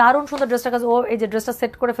সামনাসামনি দারুণ সুন্দর ড্রেসটা। কাছে ও এই যে ড্রেসটা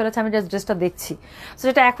সেট করে ফেলেছে, আমি ড্রেসটা দেখছি। সো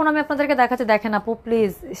যেটা এখন আমি আপনাদেরকে দেখাচ্ছি, দেখেন আপু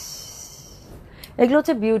প্লিজ, এগুলো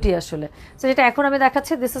হচ্ছে বিউটি আসলে। সো যেটা এখন আমি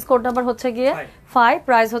দেখাচ্ছি, দিস ইজ কোড নাম্বার হচ্ছে গিয়ে 5,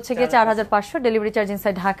 প্রাইস হচ্ছে গিয়ে 4500। ডেলিভারি চার্জ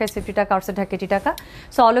ইনসাইড ঢাকায় 50 টাকা, আউটসাইড ঢাকা 80 টাকা।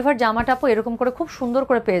 সো অল ওভার জামাটা আপু এরকম করে খুব সুন্দর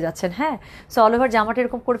করে পেয়ে যাচ্ছেন। হ্যাঁ, সো অল ওভার জামাটা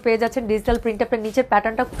এরকম করে পেয়ে যাচ্ছেন, ডিজিটাল প্রিন্ট আপের নিচের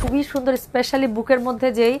প্যাটার্নটা খুবই সুন্দর, স্পেশালি বুকের মধ্যে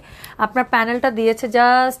যেই আপনার প্যানেলটা দিয়েছে,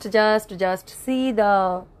 জাস্ট সি দ্য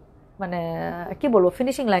মানে কি বলবো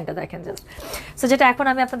ফিনিশিং লাইনটা দেখেন জাস্ট। সো যেটা এখন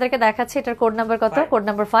আমি আপনাদেরকে দেখাচ্ছি, এটার কোড নাম্বার কত? কোড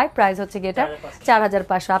নাম্বার 5, প্রাইস হচ্ছে গিয়ে এটা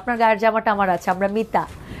 4500। আপনার গায়ের জামাটা আমার আছে, আমরা মিতা।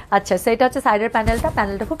 আচ্ছা, সেটা হচ্ছে সাইডের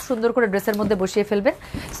প্যানেলটা খুব সুন্দর করে ড্রেসের মধ্যে বসিয়ে ফেলবেন।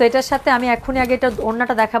 সো এটার সাথে আমি এখনই আগে এটা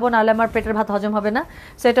ওড়নাটা দেখাবো, নাহলে আমার পেটের ভাত হজম হবে না।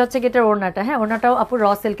 সো এটা হচ্ছে গিয়ে এটার ওড়নাটা। হ্যাঁ, ওড়নাটাও আপু র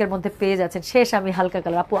সিল্কের মধ্যে পেয়ে যাচ্ছেন। শেষ আমি হালকা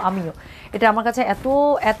কালার, আপু আমিও, এটা আমার কাছে এত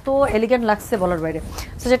এত এলিগেন্ট লাগছে বলার বাইরে।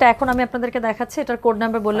 সো যেটা এখন আমি আপনাদেরকে দেখাচ্ছি, এটার কোড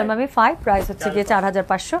নাম্বার বললাম আমি 5, প্রাইস হচ্ছে গিয়ে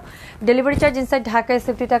 4500। ডেলিভারি চার্জ ইনসাইড ঢাকায়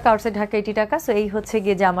 50 টাকা, আউটসাইড ঢাকা 80 টাকা। সো এই হচ্ছে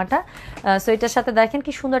গিয়ে জামাটা। সো এটার সাথে দেখেন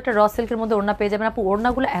কি সুন্দর একটা র সিল্কের মধ্যে ওড়না পেয়ে যাবেন। আপু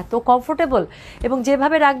ওড়নাগুলো এত কমফোর্টেবল এবং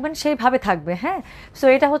যেভাবে রাখবেন সেইভাবে থাকবে। হ্যাঁ, সো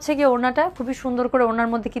এটা হচ্ছে গিয়ে ওড়নাটা, খুবই সুন্দর করে ওড়নার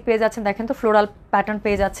মধ্যে কি পেয়ে যাচ্ছেন দেখেন তো, ফ্লোরাল প্যাটার্ন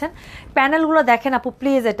পেয়ে যাচ্ছেন। প্যানেলগুলো দেখেন আপু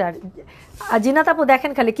প্লিজ, এটার জিনাত আপু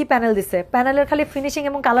দেখেন খালি কি প্যানেল দিছে, প্যানেলের খালি ফিনিশিং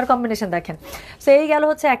এবং কালার কম্বিনেশন দেখেন। সো এই গেল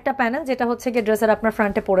হচ্ছে একটা প্যানেল, যেটা হচ্ছে গিয়ে ড্রেসের আপনার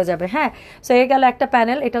ফ্রন্টে পড়ে যাবে। হ্যাঁ, সো এই গেল একটা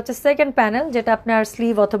প্যানেল। এটা হচ্ছে সেকেন্ড প্যানেল, যেটা আপনার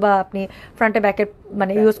স্লিভ অথবা আপনি ফ্রন্টে ব্যাকে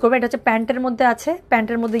মানে ইউজ করবেন। এটা হচ্ছে প্যান্টের মধ্যে আছে,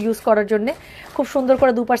 প্যান্টের মধ্যে ইউজ করার জন্য খুব সুন্দর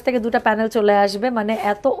করে দুপাশ থেকে দুটা প্যানেল চলে আসবে, মানে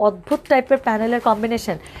এত অদ্ভুত টাইপের প্যানেলের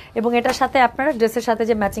কম্বিনেশন। এবং এটার সাথে আপনারা ড্রেসের সাথে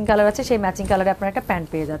যে ম্যাচিং কালার আছে সেই ম্যাচিং কালারে আপনারা একটা প্যান্ট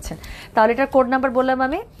পেয়ে যাচ্ছেন। তাহলে এটার কোড নাম্বার বললাম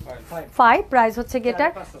আমি 5, প্রাইস হচ্ছে গিয়ে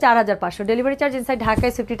এটার 4500, ডেলিভারি চার্জ ইনসাইড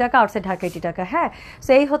ঢাকায় 50 টাকা, আউটসাইড ঢাকা 80 টাকা। হ্যাঁ, সো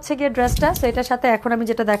এই হচ্ছে গিয়ে ড্রেসটা। সো এটার সাথে এখন আমি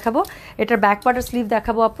যেটা দেখাবো এটার ব্যাক পার্টের স্লিভ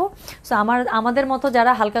দেখাবো আপু। সো আমাদের মতো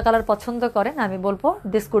যারা হালকা কালার পছন্দ করেন আমি বলবো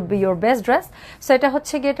this could be your best dress. So এটা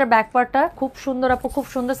হচ্ছে গিয়ে এটার ব্যাক পার্টটা খুব সুন্দর আপু, খুব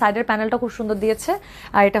সুন্দর, সাইডের প্যানেলটা খুব সুন্দর দিয়েছে।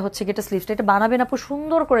 আর এটা হচ্ছে গিয়ে এটা স্লিভসটা, এটা বানাবেন আপু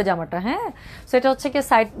সুন্দর করে জামাটা। হ্যাঁ, সো এটা হচ্ছে গিয়ে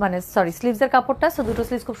সাইড মানে সরি স্লিভসের কাপড়টা। সো দুটো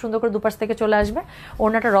স্লিভস খুব সুন্দর করে দুপাশ থেকে চলে আসবে।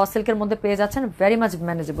 ওড়নাটা র সিল্কের মধ্যে পেয়ে যাচ্ছেন, ভেরি মাচ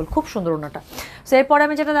ম্যানেজেবল, খুব সুন্দর ওড়নাটা। সো এরপরে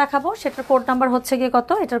আমি যেটা দেখাবো সেটার কোড নাম্বার হচ্ছে গিয়ে কত,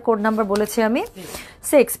 এটার কোড নাম্বার বলেছি আমি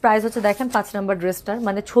 6, প্রাইস হচ্ছে দেখেন 5 নাম্বার ড্রেসটার,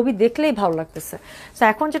 মানে ছবি দেখলেই ভালো লাগতেছে। সো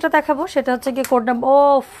এখন যেটা দেখাবো সেটা হচ্ছে গিয়ে কোড নাম্বার, ও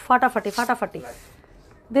ফাটাফাটি,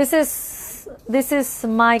 this is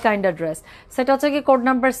my kind of dress. সেটা হচ্ছে কি কোড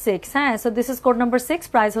নাম্বার 6। হ্যাঁ, so this is code number 6,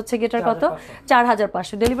 price হচ্ছে কি এটার কত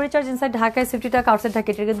 4500, ডেলিভারি চার্জ ইনসাইড ঢাকায় 50 টাকা, আউটসাইড ঢাকা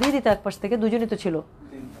 80 টাকা। দিয়ে দিতে এক পাশ থেকে, দুজনই তো ছিল,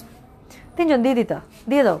 3জন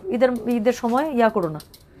দিয়ে দাও। ঈদের সময় ইয়া করো না,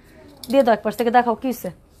 দিয়ে দাও এক পাশ থেকে, দেখাও কি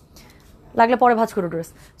হচ্ছে, লাগলে পরে ভাঁজ করো ড্রেস।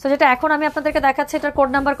 সো যেটা এখন আমি আপনাদেরকে দেখাচ্ছি এটার কোড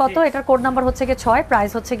নাম্বার কত, এটার কোড নাম্বার হচ্ছে গিয়ে 6,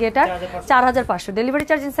 প্রাইস হচ্ছে গিয়ে এটা 4500, ডেলিভারি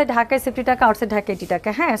চার্জ ইনসাইড ঢাকায় 50 টাকা, আউটসাইড ঢাকা 80 টাকা।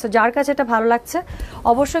 হ্যাঁ, সো যার কাছে এটা ভালো লাগছে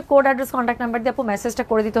অবশ্যই কোড অ্যাড্রেস কন্ট্যাক্ট নাম্বার দিয়ে আপু মেসেজটা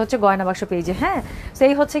করে দিতে হচ্ছে গয়না বাক্স পেজে। হ্যাঁ, সো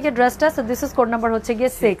এই হচ্ছে গিয়ে ড্রেসটা। So this is code number হচ্ছে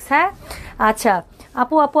গিয়ে 6। হ্যাঁ, আচ্ছা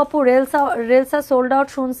আপু রেলসা সোল্ড আউট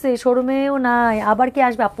শুনছি, শোরুমেও নাই, আবার কি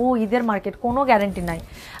আসবে আপু? ঈদের মার্কেট, কোনো গ্যারান্টি নাই।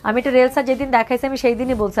 আমি এটা রেলসা যেদিন দেখাইছি আমি সেই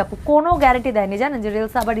দিনই বলছি আপু, কোনো গ্যারান্টি দেয়নি জানেন যে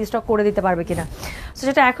রেলসা আবার রিস্টক করে দিতে পারবে কিনা। সো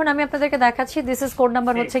যেটা এখন আমি আপনাদেরকে দেখাচ্ছি দিস ইজ কোড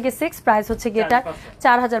নাম্বার হচ্ছে গিয়ে 6, প্রাইস হচ্ছে গিয়ে এটা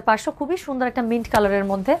 4500, খুবই সুন্দর একটা মিন্ট কালারের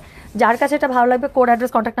মধ্যে। যার কাছে এটা ভালো লাগবে কোড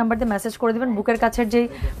অ্যাড্রেস কন্ট্যাক্ট নাম্বার দিয়ে মেসেজ করে দিবেন। বুকের কাছের যেই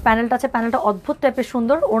প্যানেলটা আছে প্যানেলটা অদ্ভুত টাইপের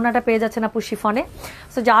সুন্দর, ওড়নাটা পেয়ে যাচ্ছেন আপু শিফনে।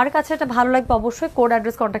 সো যার কাছে এটা ভালো লাগবে অবশ্যই কোড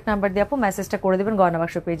অ্যাড্রেস কন্ট্যাক্ট নাম্বার দিয়ে আপু মেসেজটা করে দিবেন গয়না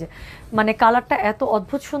বাক্স পেজে। মানে কালারটা এত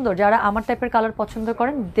অদ্ভুত সুন্দর, যারা আমার টাইপের কালার পছন্দ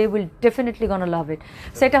করেন দে উইল ডেফিনেটলি গনা লাভ ইট।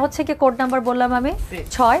 সেটা হচ্ছে কি কোড নাম্বার বললাম আমি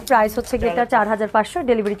 6, প্রাইস হচ্ছে কি এটা 4500,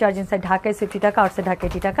 ডেলিভারি চার্জ ইনসাইড ঢাকায় 50 টাকা, আউটসাইড ঢাকা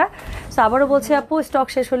 80 টাকা। সো আবারও বলছি আপু স্টক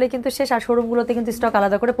শেষ হলে কিন্তু শেষ, আর শোরুমগুলোতে কিন্তু স্টক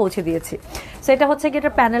আলাদা করে পৌঁছে দিয়েছি। সেটা হচ্ছে কি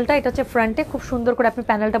এটা প্যানেলটা, এটা হচ্ছে ফ্রন্টে খুব সুন্দর করে আপনি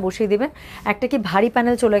প্যানেলটা বসিয়ে দিবেন। একটা কি ভারী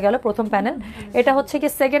প্যানেল চলে গেল প্রথম প্যানেল, এটা হচ্ছে কি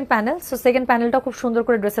সেকেন্ড প্যানেল। সো সেকেন্ড প্যানেলটা খুব সুন্দর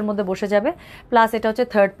করে ড্রেসের মধ্যে বসে যাবে, প্লাস এটা হচ্ছে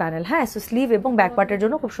থার্ড প্যানেল। হ্যাঁ, সো স্লিভ এবং ব্যাক পার্টের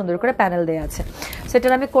জন্য খুব সুন্দর করে প্যানেল দেওয়া আছে।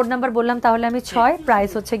 সেটার আমি কোড নাম্বার বললাম তাহলে আমি 6,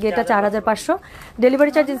 প্রাইস হচ্ছে গিয়ে এটা 4500,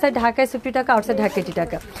 ডেলিভারি চার্জ ইনসাইড ঢাকায় 50 টাকা, আউটসাইড ঢাকা 80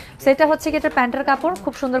 টাকা। সেটা হচ্ছে গিয়ে এটা প্যান্টের কাপড়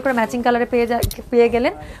খুব সুন্দর করে ম্যাচিং কালারে পেয়ে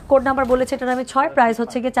গেলেন। কোড নাম্বার বলেছে এটার আমি 6, প্রাইস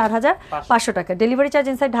হচ্ছে গিয়ে 4500 টাকা, ডেলিভারি চার্জ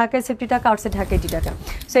ইনসাইড ঢাকায় 50 টাকা, আউটসাইড ঢাকা 80 টাকা।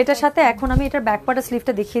 সো এটার সাথে এখন আমি এটার ব্যাক পার্টের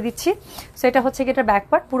স্লিভটা দেখিয়ে দিচ্ছি। সো এটা হচ্ছে গিয়ে এটার ব্যাক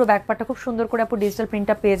পার্ট, পুরো ব্যাক পার্টটা খুব সুন্দর করে আপু ডিজিটাল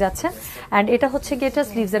প্রিন্টটা পেয়ে যাচ্ছেন। অ্যান্ড এটা হচ্ছে গিয়ে এটা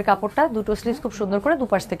স্লিভসের কাপড়টা, দুটো স্লিভস খুব সুন্দর করে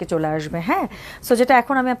দুপাশ থেকে চলে আসবে। হ্যাঁ, সো যেটা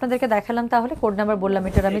এখন আমি আপনাদেরকে দেখালাম তাহলে কোড নাম্বার বললাম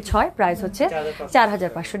এটার আমি 6, প্রাইস হচ্ছে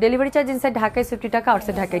 4500, ডেলিভারি চার্জ ইনসাইড ঢাকায় 50 টাকা,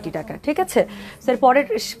 আউটসাইড ঢাকা 80 টাকা। ঠিক আছে, স্যার পরের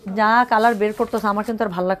যা কালার বের করতেছে আমার কিন্তু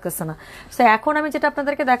আর ভালো লাগতেছে না। সো এখন আমি যেটা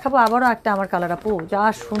আপনাদেরকে দেখাবো আবারও একটা আমার কালার আপু যা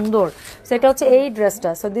সুন্দর, সেটা হচ্ছে এই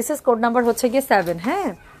ড্রেসটা। So this is code number হচ্ছে গিয়ে 7। হ্যাঁ,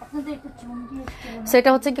 সেটা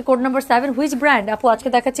হচ্ছে কি কোড নাম্বার 7, হুইচ ব্র্যান্ড আপু? আজকে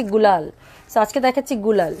দেখাচ্ছি গুলাল। সো আজকে দেখাচ্ছি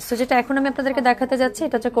গুলাল। সো যেটা এখন আমি আপনাদেরকে দেখাতে যাচ্ছি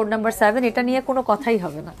এটা হচ্ছে কোড নাম্বার 7, এটা নিয়ে কোনো কথাই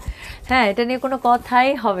হবে না। হ্যাঁ, এটা নিয়ে কোনো কথাই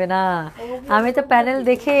হবে না, আমি তো প্যানেল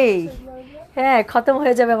দেখেই হ্যাঁ খতম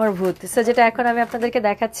হয়ে যাবে আমার ভূত। সো যেটা এখন আমি আপনাদেরকে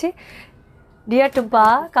দেখাচ্ছি ডিয়ার টুম্পা,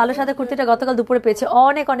 কালো সাদা কুর্তিটা গতকাল দুপুরে পেয়েছে,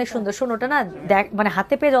 অনেক অনেক সুন্দর। শোনো ওটা না দেখ, মানে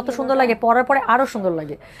হাতে পেয়ে যত সুন্দর লাগে পরার পরে আরো সুন্দর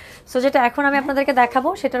লাগে। সো যেটা এখন আমি আপনাদেরকে দেখাবো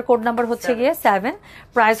সেটার কোড নাম্বার হচ্ছে গিয়ে 7,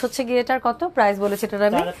 প্রাইস হচ্ছে গিয়ে এটার কত, প্রাইস বলেছে এটার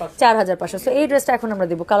আমি 4500। সো এই ড্রেসটা এখন আমরা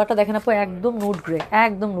দেবো, কালারটা দেখেন আপু একদম নুড গ্রে,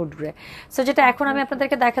 একদম নুড গ্রে। সো যেটা এখন আমি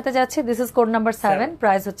আপনাদেরকে দেখাতে যাচ্ছি this is code number 7,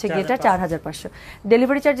 price হচ্ছে গিয়ে এটা 4500,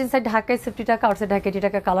 ডেলিভারি চার্জ ইনসাইড ঢাকায় 50 টাকা, আউটসাইড ঢাকা 80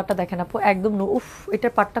 টাকা। কালারটা দেখেন আপু একদম উফ,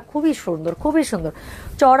 এটার পাটটা খুবই সুন্দর, খুবই সুন্দর।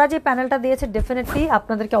 চড়া যে প্যানেলটা দিয়েছে ডেফিনেটলি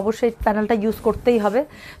আপনাদেরকে অবশ্যই প্যানেলটা ইউজ করতেই হবে।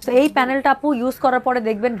 তো এই প্যানেলটা আপু ইউজ করার পরে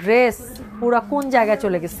দেখবেন ড্রেস পুরো কোন জায়গায়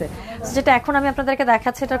চলে গেছে। যেটা এখন আমি আপনাদেরকে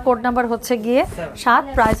দেখাচ্ছি এটার কোড নাম্বার হচ্ছে গিয়ে 7,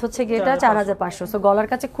 প্রাইস হচ্ছে গিয়ে এটা 4500। সো গলার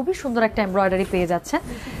কাছে খুবই সুন্দর একটা এমব্রয়ডারি পেয়ে যাচ্ছেন।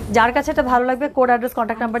 যার কাছে এটা ভালো লাগবে কোড অ্যাড্রেস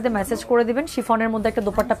কন্ট্যাক্ট নাম্বার দিয়ে মেসেজ করে দিবেন। শিফনের মধ্যে একটা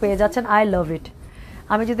দোপাট্টা পেয়ে যাচ্ছেন, আই লাভ ইট।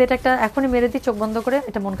 আমি যদি এটা একটা এখনই মেরে দিই চোখ বন্ধ করে,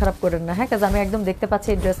 এটা মন খারাপ করেন না। হ্যাঁ, কাজ আমি একদম দেখতে পাচ্ছি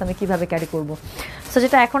এই ড্রেস আমি কিভাবে ক্যারি করবো। সো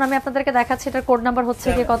যেটা এখন আমি আপনাদেরকে দেখাচ্ছি এটার কোড নাম্বার হচ্ছে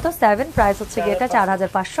গিয়ে কত, 7, প্রাইস হচ্ছে গিয়ে এটা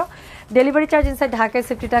 4500, ডেলিভারি চার্জ ইনসাইড ঢাকায়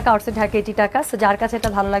 50 টাকা, আউটসাইড ঢাকা 80 টাকা। সো যার কাছে এটা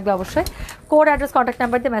ভালো লাগবে অবশ্যই কোড, অ্যাড্রেস, কন্ট্যাক্ট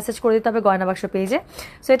নাম্বার দিয়ে মেসেজ করে দিতে হবে গয়না বাক্স পেজে।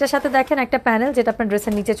 সো এটার সাথে দেখেন একটা প্যানেল যেটা আপনার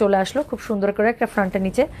ড্রেসের নিচে চলে আসলো, খুব সুন্দর করে একটা ফ্রন্টের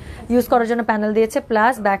নিচে ইউজ করার জন্য প্যানেল দিয়েছে,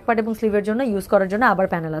 প্লাস ব্যাক পার্ট এবং স্লিভের জন্য ইউজ করার জন্য আবার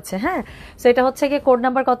প্যানেল আছে। হ্যাঁ, সো এটা হচ্ছে গিয়ে কোড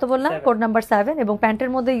নাম্বার কত বললাম, কোড নাম্বার 7, এবং প্যান্টের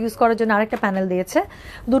মধ্যে ইউজ করার জন্য আরেকটা প্যানেল দিয়েছে।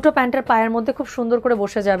 দুটো প্যান্টের পায়ের মধ্যে খুব সুন্দর করে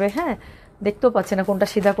বসে যাবে। হ্যাঁ, দেখতেও পাচ্ছি না কোনটা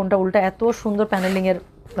সিধা কোনটা উল্টা, এত সুন্দর প্যানেলিং এর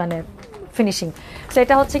মানে ফিনিশিং। সো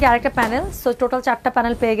এটা হচ্ছে কি আরেকটা প্যানেল। সো টোটাল 4টা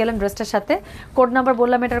প্যানেল পেয়ে গেলেন ড্রেসটার সাথে। কোড নাম্বার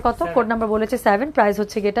বললাম এটার কত, কোড নাম্বার বলেছে 7, প্রাইস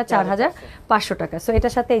হচ্ছে কি এটা 4500 টাকা। সো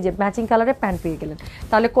এটার সাথে এই যে ম্যাচিং কালারের প্যান্ট পেয়ে গেলেন।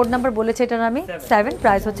 তাহলে কোড নাম্বার বলেছে এটার আমি 7,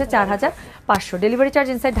 প্রাইস হচ্ছে 4500। ডেলিভারি চার্জ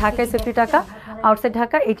ইনসাইড ঢাকায় 50 টাকা, আউটসাইড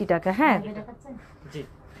ঢাকা 80 টাকা। হ্যাঁ,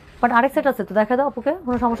 বাট আরেক সেট আছে তো, দেখা দাও আপুকে,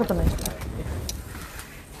 কোনো সমস্যা তো নেই।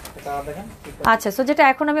 আচ্ছা, সো যেটা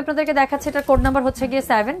এখন আমি আপনাদেরকে দেখাচ্ছি এটার কোড নাম্বার হচ্ছে গিয়ে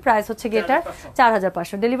 7, প্রাইস হচ্ছে গিয়ে এটার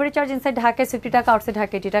 4500। ডেলিভারি চার্জ ইনসাইড ঢাকায় 50 টাকা, আউটসাইড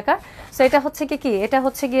ঢাকা 80 টাকা। সো এটা হচ্ছে কি এটা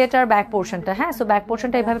হচ্ছে গিয়ে এটার ব্যাক পোর্শনটা। হ্যাঁ, সো ব্যাক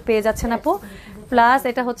পোর্শনটা এইভাবে পেয়ে যাচ্ছেন আপু, প্লাস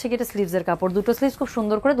এটা হচ্ছে কি এটা স্লিভসের কাপড়, দুটো স্লিভস খুব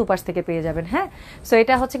সুন্দর করে দুপাশ থেকে পেয়ে যাবেন। হ্যাঁ, সো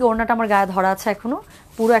এটা হচ্ছে কি ওড়নাটা আমার গায়ে ধরা আছে এখনো,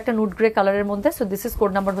 পুরো একটা নুড গ্রে কালারের মধ্যে। So this is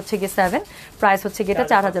code number হচ্ছে গিয়ে 7, প্রাইস হচ্ছে গিয়ে এটা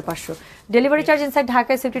 4500। ডেলিভারি চার্জ ইনসাইড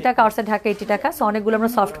ঢাকায় 50 টাকা, আউটসাইড ঢাকা 80 টাকা। সো অনেকগুলো আমরা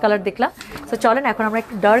সফট কালার দেখলাম। সো চলেন এখন আমরা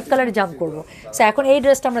একটু ডার্ক কালারে জাম্প করবো। সো এখন এই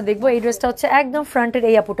ড্রেসটা আমরা দেখবো। এই ড্রেসটা হচ্ছে একদম ফ্রন্টের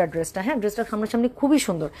এই আপুটার ড্রেসটা। হ্যাঁ, ড্রেসটার সামনাসামনি খুবই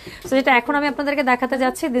সুন্দর। সো যেটা এখন আমি আপনাদেরকে দেখাতে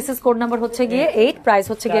যাচ্ছি, দিস ইজ কোড নাম্বার হচ্ছে গিয়ে 8, প্রাইস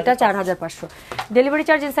হচ্ছে গিয়ে এটা 4500। ডেলিভারি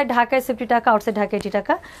চার্জ ইনসাইড ঢাকায় 50 টাকা, আউটসাইড ঢাকা 80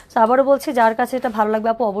 টাকা। সো আবারও বলছি যার কাছে এটা ভালো লাগবে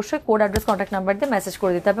আপু অবশ্যই কোড, অ্যাড্রেস, কন্ট্যাক্ট নাম্বার দিয়ে মেসেজ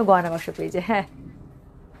করে দিতে হবে গয়না বাক্স পেজে। হ্যাঁ,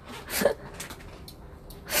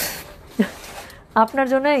 আপনার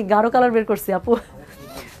জন্য গাঢ় কালার বের করছি আপু।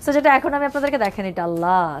 সো যেটা এখন আমি আপনাদেরকে দেখেন এটা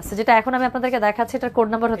আল্লাহ। সো যেটা এখন আমি আপনাদেরকে দেখাচ্ছি এটার কোড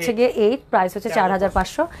নাম্বার হচ্ছে গিয়ে 8, প্রাইস হচ্ছে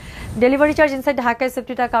 4500। ডেলিভারি চার্জ ইনসাইড ঢাকায়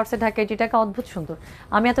 50 টাকা, আউটসাইড ঢাকা 80 টাকা। অদ্ভুত সুন্দর।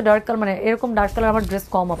 আমি এত ডার্ক কালার মানে এরকম ডার্ক কালার আমার ড্রেস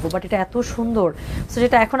কম আপু, বাট এটা এত সুন্দর। সো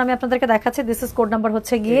যেটা এখন আমি আপনাদেরকে দেখাচ্ছি দিস ইজ কোড নাম্বার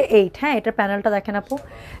হচ্ছে গিয়ে 8। হ্যাঁ, এটার প্যানেলটা দেখেন আপু,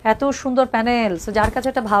 এত সুন্দর প্যানেল। সো যার কাছে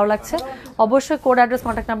এটা ভালো লাগছে অবশ্যই কোড, অ্যাড্রেস,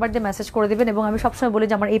 কন্ট্যাক্ট নাম্বার দিয়ে মেসেজ করে দিবেন। এবং আমি সবসময় বলি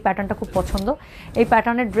যে আমার এই প্যাটার্নটা খুব পছন্দ, এই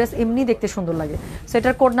প্যাটার্নের ড্রেস এমনি দেখতে সুন্দর লাগে। সো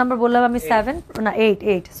এটার কোড নাম্বার বললাম আমি 7 না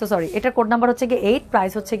 8। সো সরি, এটার কোড নাম্বার হচ্ছে গিয়ে 8,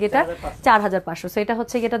 প্রাইস হচ্ছে গিয়ে এটা 4500। সো এটা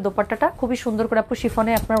হচ্ছে গিয়ে এটা দোপাট্টাটা খুবই সুন্দর করে আপু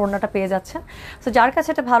শিফনে আপনার ওড়নাটা পেয়ে যাচ্ছেন। সো যার কাছে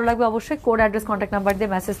এটা ভালো লাগবে অবশ্যই কোড, অ্যাড্রেস, কন্ট্যাক্ট নাম্বার দিয়ে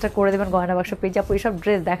মেসেজটা করে দেবেন গয়না বাক্স পেজে। আপু এইসব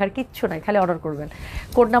ড্রেস দেখার কিচ্ছু নাই, খালি অর্ডার করবেন।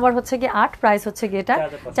 কোড নাম্বার হচ্ছে গিয়ে 8, প্রাইস হচ্ছে গিয়ে এটা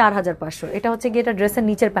 4500। এটা হচ্ছে গিয়ে এটা ড্রেসের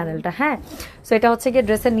নিচের প্যানেলটা। হ্যাঁ, সো এটা হচ্ছে গিয়ে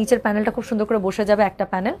ড্রেসের নিচের প্যানেলটা খুব সুন্দর করে বসে যাবে একটা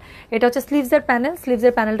প্যানেল। এটা হচ্ছে স্লিভসের প্যানেল,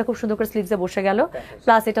 স্লিভসের প্যানেলটা খুব সুন্দর করে স্লিভসে বসে গেল,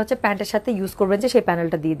 প্লাস এটা হচ্ছে প্যান্টের সাথে ইউজ করবেন যে সেই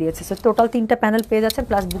প্যানেলটা দিয়ে দিয়েছে। সো টোটাল 3টা প্যানেল পেয়ে যাচ্ছেন,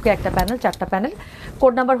 প্লাস বুকে একটা প্যানেল, 4টা প্যানেল।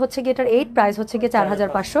 কোড নাম্বার হচ্ছে গিয়ে এটার 8, প্রাইস হচ্ছে গিয়ে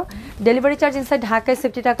 4500। ডেলিভারি চার্জ ইনসাইড ঢাকায়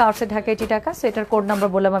 50 টাকা, আউটসাইড ঢাকা 80 টাকা। সো এটার কোড নাম্বার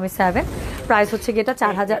বললাম আমি 7, প্রাইস হচ্ছে গিয়ে এটা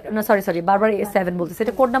 4000 না সরি বারবার 7 বলতেছে,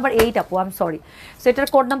 এটা কোড নাম্বার 8 আপু, আই এম সরি। সো এটার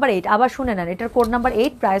কোড নাম্বার 8, আবার শুনে নেন, এটার কোড নাম্বার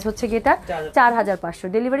 8, প্রাইস হচ্ছে গিয়ে এটা 4500।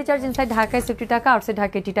 ডেলিভারি চার্জ ইনসাইড ঢাকায় 50 টাকা, আউটসাইড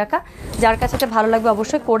ঢাকা 80 টাকা। যার কাছে এটা ভালো লাগবে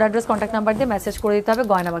অবশ্যই কোড, অ্যাড্রেস, কন্ট্যাক্ট নাম্বার দিয়ে মেসেজ করে দিতে হবে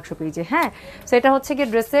গয়না বাক্স পেজে। হ্যাঁ, সো এটা হচ্ছে গিয়ে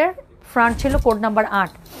ড্রেসের ফ্রন্ট ছিল কোড নাম্বার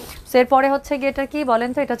 8। সো এরপরে হচ্ছে গিয়ে এটা কি বলেন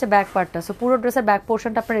তো, এটা হচ্ছে ব্যাক পার্টটা। সো পুরো ড্রেসের ব্যাক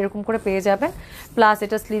পোর্শনটা আপনারা এরকম করে পেয়ে যাবেন, প্লাস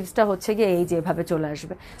এটা স্লিভসটা হচ্ছে গিয়ে এই যে এভাবে চলে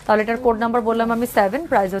আসবে। তাহলে এটার কোড নাম্বার বললাম আমি 7,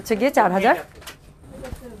 প্রাইস হচ্ছে গিয়ে 4000।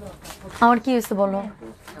 আমার কি হয়েছে বলো?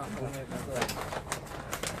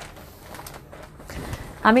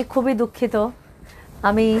 আমি খুবই দুঃখিত,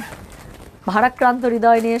 আমি ভারাক্রান্ত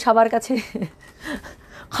হৃদয় নিয়ে সবার কাছে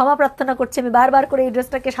ক্ষমা প্রার্থনা করছি। আমি বারবার করে এই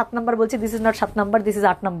ড্রেসটাকে 7 নাম্বার বলছি, this is not 7 number, this is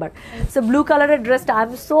 8 number. So blue কালারের ড্রেসটা আই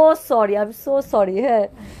এম সো সরি, হ্যাঁ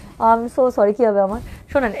আই এম সো সরি। কী হবে আমার,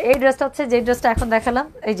 শোনেন এই ড্রেসটা হচ্ছে যে ড্রেসটা এখন দেখালাম,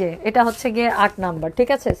 এই যে এটা হচ্ছে গিয়ে 8 নাম্বার, ঠিক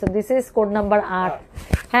আছে? So this is code number 8।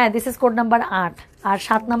 হ্যাঁ, this is code number 8, R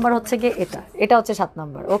 7 number হচ্ছে গিয়ে এটা হচ্ছে 7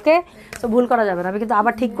 নাম্বার। ওকে, সো ভুল করা যাবে না, আমি কিন্তু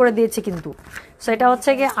আবার ঠিক করে দিয়েছি কিন্তু। সো এটা হচ্ছে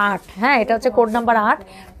গিয়ে 8। হ্যাঁ, এটা হচ্ছে কোড নাম্বার 8,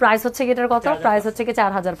 প্রাইস হচ্ছে গিয়ে এটার কত, প্রাইস হচ্ছে গিয়ে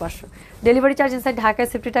 4500। ডেলিভারি চার্জ ইনসাইড ঢাকায়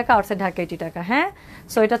 50 টাকা, আউটসাইড ঢাকা 80 টাকা। হ্যাঁ,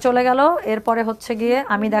 সো এটা চলে গেল। এরপরে হচ্ছে গিয়ে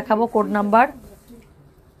আমি দেখাবো কোড নাম্বার,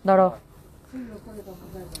 ধর।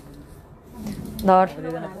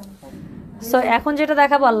 সো এখন যেটা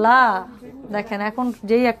দেখাবো, আল্লাহ দেখেন, এখন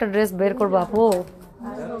যেই একটা ড্রেস বের করবো আপু,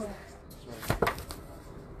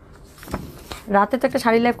 রাতে তো একটা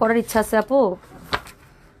শাড়ি লাইভ করার ইচ্ছা আছে আপু,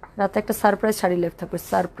 রাতে একটা সারপ্রাইজ শাড়ি লাইভ থাকবে,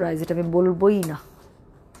 সারপ্রাইজ, এটা আমি বলবোই না,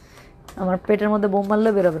 আমার পেটের মধ্যে বোম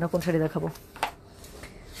মারলেও বেরোবে না কোন শাড়ি দেখাবো।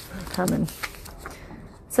 থামেন।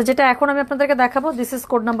 সো যেটা এখন আমি আপনাদেরকে দেখাবো, দিস ইজ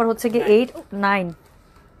কোড নাম্বার হচ্ছে গিয়ে 8, 9।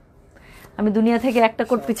 আমি দুনিয়া থেকে একটা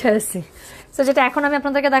কোড পিছিয়ে আছি। সো যেটা এখন আমি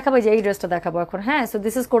আপনাদেরকে দেখাবো, যে এই ড্রেসটা দেখাবো এখন। হ্যাঁ, so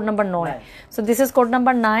this is code number 9। So this is code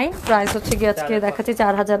number 9। Price হচ্ছে গিয়ে আজকে দেখাচ্ছি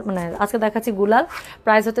 4000, মানে আজকে দেখাচ্ছি গুলাল,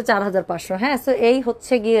 প্রাইস হচ্ছে 4500। হ্যাঁ, সো এই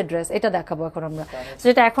হচ্ছে গিয়ে ড্রেস, এটা দেখাবো এখন আমরা।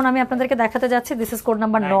 যেটা এখন আমি আপনাদেরকে দেখাতে যাচ্ছি, this is code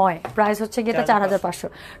number 9, price হচ্ছে গিয়ে এটা 4500।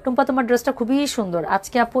 টুম্পা, তোমার ড্রেসটা খুবই সুন্দর।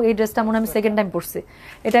 আজকে আপু এই ড্রেসটা মনে আমি সেকেন্ড টাইম পরছি।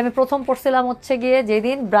 এটা আমি প্রথম পরছিলাম হচ্ছে গিয়ে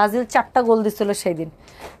যেদিন ব্রাজিল 4টা গোল দিচ্ছিল, সেই দিন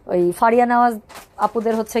ওই ফারিয়া নওয়াজ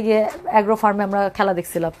আপুদের হচ্ছে গিয়ে অ্যাগ্রো ফার্মে আমরা খেলা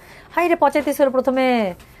দেখছিলাম। হাই রে, পচাইতেছিল প্রথমে,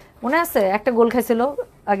 মনে আছে? একটা গোল খাইছিল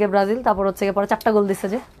আগে ব্রাজিল, তারপর হচ্ছে গিয়ে পরে 4টা গোল দিচ্ছে,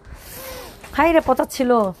 যে হাই রে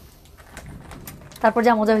পচাচ্ছিল, তারপর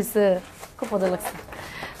যা মজা হয়েছে, খুব মজা লাগছে।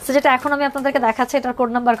 তো যেটা এখন আমি আপনাদেরকে দেখাচ্ছি, এটার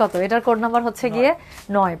কোড নাম্বার কত? এটার কোড নাম্বার হচ্ছে গিয়ে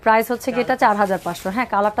 9, প্রাইস হচ্ছে গিয়ে এটা 4500। হ্যাঁ,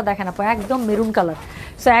 কালারটা দেখেন আপু, একদম মেরুন কালার।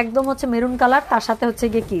 সো একদম হচ্ছে মেরুন কালার, তার সাথে হচ্ছে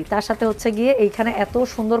গিয়ে কি, তার সাথে হচ্ছে গিয়ে এইখানে এত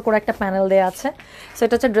সুন্দর করে একটা প্যানেল দেওয়া আছে। সো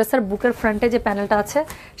এটা হচ্ছে ড্রেসের বুকের ফ্রন্টে যে প্যানেলটা আছে,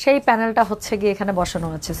 সেই প্যানেলটা হচ্ছে গিয়ে এখানে বসানো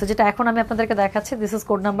আছে। সো যেটা এখন আমি আপনাদেরকে দেখাচ্ছি, this is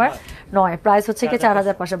code number 9, price হচ্ছে গিয়ে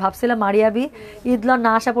 4500। ভাবছিলাম মারিয়াবি ঈদল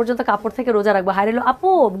না আসা পর্যন্ত কাপড় থেকে রোজা রাখবো, হারিলো আপু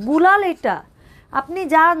গুলাল এইটা আপনি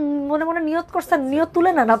যা মনে মনে নিয়ত করছেন, নিয়ত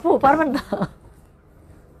তুলে নেন আপু, পারবেন না।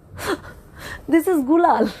 দিস ইজ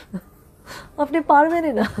গুলাল, আপনি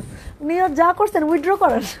পারবেনই না, নিয়ত যা করছেন উইথড্র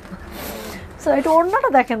করেন। সো এটা ওড়নাটা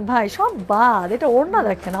দেখেন ভাই, সব বাদ, এটা ওড়না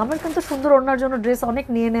দেখেন। আমার কিন্তু সুন্দর ওড়নার জন্য ড্রেস অনেক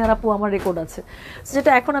নিয়ে নেওয়ার আপু আমার রেকর্ড আছে।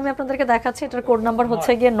 যেটা এখন আমি আপনাদেরকে দেখাচ্ছি, এটার কোড নাম্বার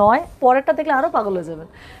হচ্ছে গিয়ে 9, পরেরটা দেখলে আরো পাগল হয়ে যাবেন।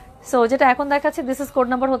 সো যেটা এখন দেখাচ্ছি, দিস ইজ কোড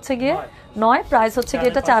নাম্বার হচ্ছে গিয়ে 9, প্রাইস হচ্ছে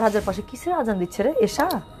গিয়ে এটা 4500। কিসের আজান দিচ্ছে রে? এশা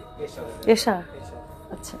এশা,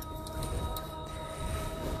 আচ্ছা।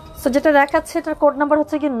 সো যেটা দেখাচ্ছে, এটার কোড নাম্বার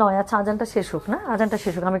হচ্ছে কি 9। আচ্ছা, আজানটা শেষ হোক না, আজানটা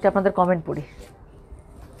শেষ হোক, আমি একটু আপনাদের কমেন্ট পড়ি।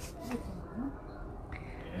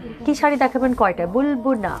 কি শাড়ি দেখাবেন কয়টা? বলবো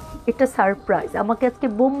না, এটা সারপ্রাইজ। আমাকে আজকে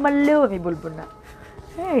বোম মারলেও আমি বলবো না।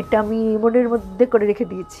 হ্যাঁ, এটা আমি মনের মধ্যে করে রেখে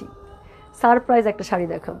দিয়েছি। সারপ্রাইজ একটা শাড়ি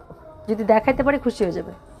দেখাবো, যদি দেখাইতে পারি খুশি হয়ে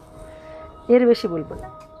যাবে, এর বেশি বলবো না।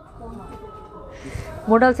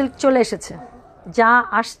 মোডাল সিল্ক চলে এসেছে, যা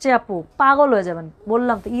আসছে আপু পাগল হয়ে যাবেন,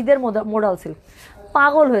 বললাম তো, ঈদের মোডাল সিল্ক,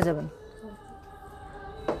 পাগল হয়ে যাবেন।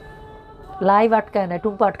 লাইভ আটকায় না,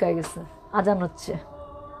 টুম্পা আটকায় গেছে, আজান হচ্ছে।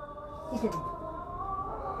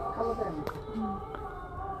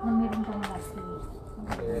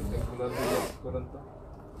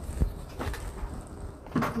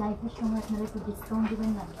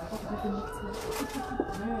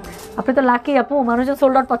 আপনি তো লাকি আপু, মানুষজন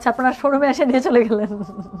সোল্ড আউট পাচ্ছে, আপনারা শোরুমে এসে নিয়ে চলে গেলেন।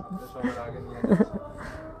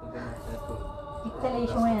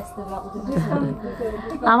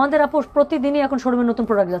 আমাদের আপু প্রতিদিনই এখন শোরুমে নতুন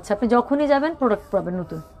প্রোডাক্ট যাচ্ছে, আপনি যখনই যাবেন প্রোডাক্ট পাবেন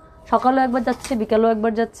নতুন। সকালেও একবার যাচ্ছে, বিকালেও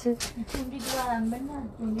একবার যাচ্ছে।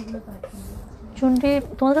 চুন্ডি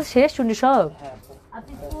তোমাদের কাছে শেষ? চুন্ডি সব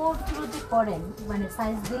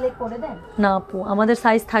না আপু, আমাদের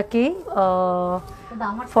সাইজ থাকে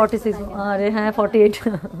 46। আরে হ্যাঁ 48।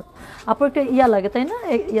 আপু একটা ইয়া লাগে তাই না,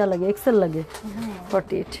 ইয়া লাগে, এক্সেল লাগে।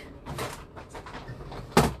 48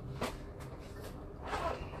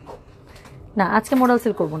 না, আজকে মডেল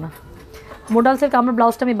সেল করবো না। মডেল সেল আমার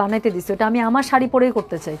ব্লাউজটা আমি বানাইতে দিচ্ছি, ওটা আমি আমার শাড়ি পরেই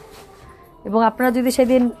করতে চাই। এবং আপনারা যদি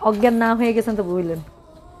সেদিন অজ্ঞান না হয়ে গেছেন তো বুঝলেন।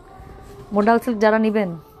 মডেল সিল্ক যারা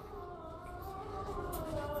নেবেন,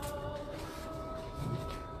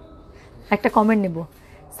 একটা কমেন্ট নেব।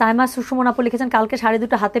 সাইমা সুষমন আপু লিখেছেন, কালকে শাড়ি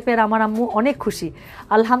দুটো হাতে পেয়ে আমার আম্মু অনেক খুশি।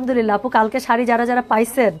 আলহামদুলিল্লাহ আপু, কালকে শাড়ি যারা যারা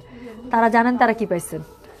পাইছেন তারা জানেন তারা কি পাইছেন।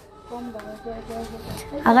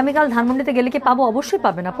 আগামীকাল ধানমন্ডিতে গেলে কি পাবো? অবশ্যই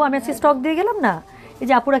পাবেন আপু, আমি আজকে স্টক দিয়ে গেলাম না। এই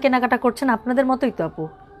যে আপুরা কেনাকাটা করছেন, আপনাদের মতোই তো আপু,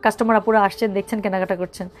 কাস্টমার আপুরা আসছেন, দেখছেন, কেনাকাটা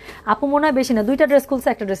করছেন। আপু মনে হয় বেশি না, 2টা ড্রেস খুলছে,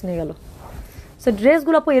 একটা ড্রেস নিয়ে গেল। সো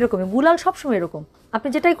ড্রেসগুলো আপু এরকমই, গুলাল সবসময় এরকম, আপনি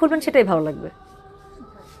যেটাই খুলবেন সেটাই ভালো লাগবে।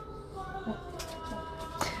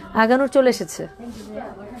 আগানোর চলে এসেছে।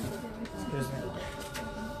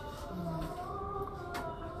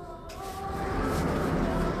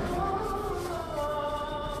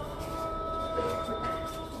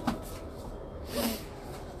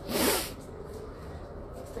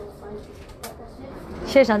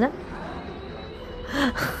 শেষ আজান,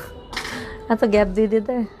 এত গ্যাপ দিয়ে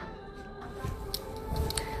দিতে।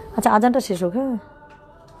 আচ্ছা, আজানটা শেষ হোক। হ্যাঁ,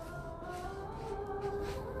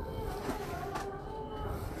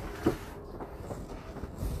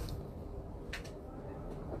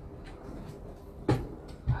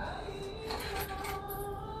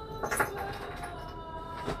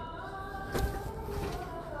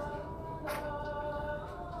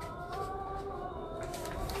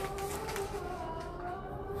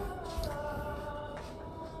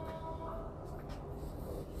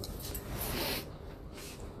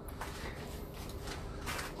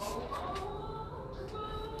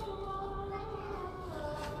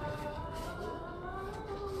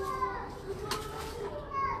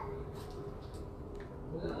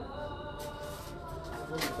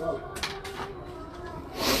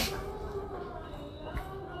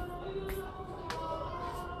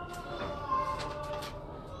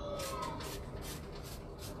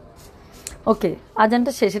 ওকে,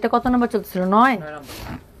 আজানটা শেষ। এটা কত নাম্বার চলছিল? 9।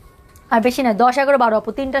 আর বেশি না, 10, 11, 12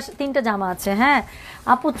 আপু, তিনটা জামা আছে। হ্যাঁ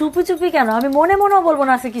আপু, চুপি চুপি কেন? আমি মনে মনেও বলবো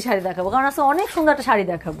না আজকে কি শাড়ি দেখাবো, কারণ আজকে অনেক সুন্দর একটা শাড়ি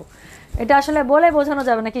দেখাবো। এটা আসলে বলে বোঝানো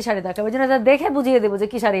যাবে না কি শাড়ি দেখাবো, ওই জন্য দেখে বুঝিয়ে দেবো যে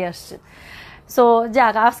কি শাড়ি আসছে। সো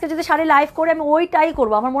যাক, আজকে যদি শাড়ি লাইভ করে আমি ওইটাই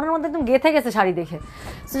করবো, আমার মনের মধ্যে একদম গেঁথে গেছে শাড়ি দেখে।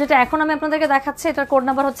 সো যেটা এখন আমি আপনাদেরকে দেখাচ্ছি, এটার কোড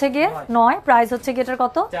নাম্বার হচ্ছে গিয়ে 9, প্রাইস হচ্ছে গিয়ে এটার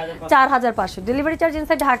কত? 4500। ডেলিভারি চার্জ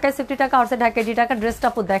ইনসাইড ঢাকায় 50 টাকা, আউটসাইড ঢাকা 80 টাকা। ড্রেসটা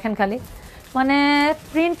আপু দেখেন খালি, মানে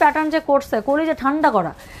প্রিন্ট প্যাটার্ন যে করছে, কলি যে ঠান্ডা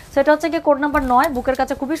করা। সেটা হচ্ছে গিয়ে কোড নাম্বার 9। বুকের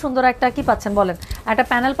কাছে খুবই সুন্দর একটা কি পাচ্ছেন বলেন, একটা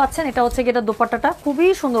প্যানেল পাচ্ছেন। এটা হচ্ছে গিয়ে এটা দোপাট্টাটা খুবই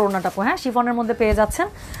সুন্দর, ওড়নাটা হ্যাঁ শিফনের মধ্যে পেয়ে যাচ্ছেন।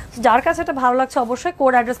 যার কাছে এটা ভালো লাগছে অবশ্যই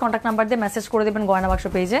কোড, অ্যাড্রেস, কন্ট্যাক্ট নাম্বার দিয়ে মেসেজ করে দেবেন গয়না বাক্স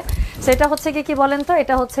পেজে। সেটা হচ্ছে গিয়ে কি বলেন তো,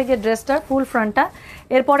 এটা হচ্ছে গিয়ে ড্রেসটার ফুল ফ্রন্টটা।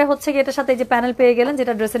 এরপরে হচ্ছে গিয়ে এটার সাথে এই যে প্যানেল পেয়ে গেলেন,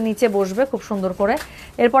 যেটা ড্রেসের নিচে বসবে খুব সুন্দর করে।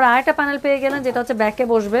 এরপর আরেকটা প্যানেল পেয়ে গেলেন, যেটা হচ্ছে ব্যাকে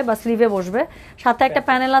বসবে বা স্লিভে বসবে। সাথে একটা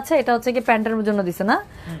প্যানেল আছে, এটা হচ্ছে গিয়ে প্যান্টের জন্য দিছে না,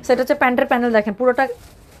 সেটা হচ্ছে প্যান্টের প্যানেল। দেখেন পুরোটা,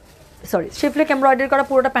 সরি, শিফলিক এমব্রয়ডারি করা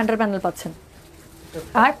পুরোটা প্যান্টের প্যানেল পাচ্ছেন।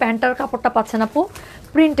 আর প্যান্টার কাপড়টা পাচ্ছেন আপু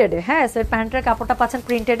প্রিন্টেডে। হ্যাঁ, সো প্যান্টের কাপড়টা পাচ্ছেন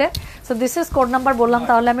প্রিন্টেডে। So this is code number বললাম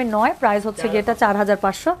তাহলে আমি 9, প্রাইস হচ্ছে গিয়ে এটা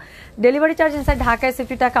 4500। ডেলিভারি চার্জ ইনসাইড ঢাকায়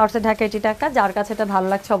 50 টাকা, আউটসাইড ঢাকা 80 টাকা। যার কাছে এটা ভালো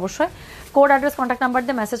লাগছে অবশ্যই কোড, অ্যাড্রেস, কন্ট্যাক্ট নাম্বার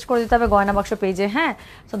দিয়ে মেসেজ করে দিতে হবে গয়না বাক্স পেজে। হ্যাঁ,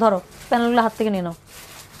 সো ধরো প্যানেলগুলো হাত থেকে নিয়ে নাও।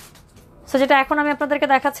 সো যেটা এখন আমি আপনাদেরকে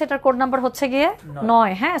দেখাচ্ছি, এটার কোড নাম্বার হচ্ছে গিয়ে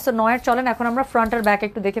 9। হ্যাঁ, সো 9 এর চলেন এখন আমরা ফ্রন্ট আর ব্যাক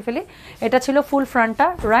একটু দেখে ফেলি। এটা ছিল ফুল ফ্রন্টটা,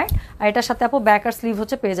 রাইট? আর এটার সাথে আপু ব্যাক আর স্লিভ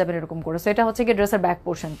হচ্ছে পেয়ে যাবেন এরকম করে। সো এটা হচ্ছে গিয়ে ড্রেসের ব্যাক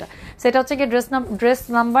পোর্শনটা। সেটা হচ্ছে গিয়ে ড্রেস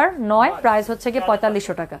নাম্বার 9, প্রাইস হচ্ছে গিয়ে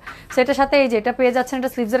 4500 টাকা। সেটার সাথে এই যে এটা পেয়ে যাচ্ছেন, এটা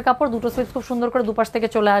স্লিভসের কাপড়, দুটো স্লিভ খুব সুন্দর করে দুপাশ থেকে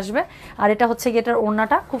চলে আসবে। আর এটা হচ্ছে গিয়ে এটার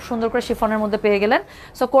ওড়নাটা খুব সুন্দর করে শিফনের মধ্যে পেয়ে গেলেন।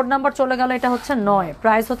 সো কোড নাম্বার চলে গেল, এটা হচ্ছে 9,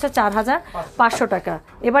 প্রাইস হচ্ছে 4500 টাকা।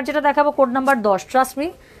 এবার যেটা দেখাবো কোড নাম্বার 10। ট্রাস্ট মি,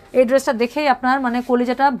 এই ড্রেসটা দেখেই আপনার মানে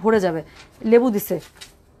কলিজাটা ভরে যাবে। লেবু দিছে,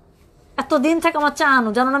 এতদিন থেকে আমার চা আনো,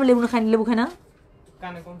 জানো না আমি লেবু খাইনি, লেবু খাই না।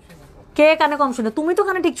 কে কানে কম শুনে? তুমি তো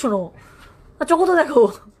কানে ঠিক শুনো, চোখও তো দেখো।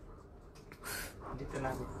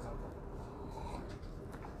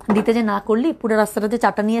 দিতে যে না করলি, পুরো রাস্তাটাতে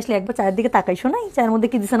চাটা নিয়ে আসলে একবার চায়ের দিকে তাকাই, শোনাই চায়ের মধ্যে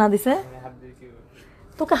কি দিছে না দিছে।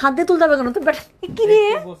 তোকে হাত দিয়ে তুলতে হবে কেন? তুই কি রে,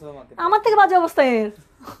 আমার থেকে বাজে অবস্থা এর।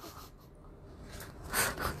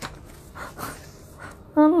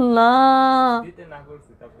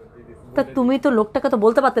 তা তুমি তো লোকটাকে তো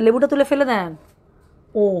বলতে পারতে লেবুটা তুলে ফেলে দেন।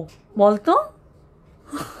 ও বলতো,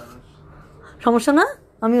 সমস্যা না?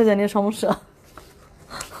 আমিও জানি সমস্যা।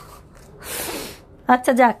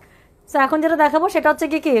 আচ্ছা যাক, এখন যেটা দেখাবো সেটা হচ্ছে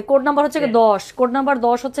কি কোড নাম্বার হচ্ছে 10। কোড নাম্বার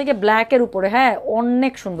 10 হচ্ছে গিয়ে ব্ল্যাকের উপরে। হ্যাঁ,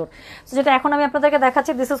 অনেক সুন্দর। যেটা এখন আমি আপনাদেরকে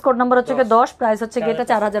দেখাচ্ছি, দিস ইজ কোড নাম্বার হচ্ছে 10, প্রাইস হচ্ছে গিয়ে এটা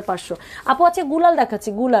 4500। আপু আছে গুলাল দেখাচ্ছি,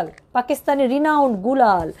 গুলাল পাকিস্তানি রিনাউন্ড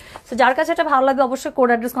গুলাল। সো যার কাছে এটা ভালো লাগে অবশ্যই কোড,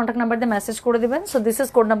 অ্যাড্রেস, কন্ট্যাক্ট নাম্বার দিয়ে মেসেজ করে দিবেন। So this is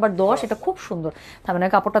code number 10, এটা খুব সুন্দর। তার মানে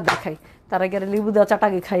কাপড়টা দেখাই, তার আগে লিবু দেওয়া চাটা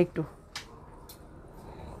আগে খাই একটু।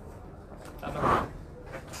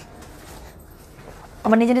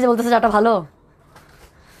 আমার নিজে নিজে বলতেছে চাটা ভালো,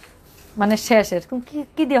 মানে শেষের। তুমি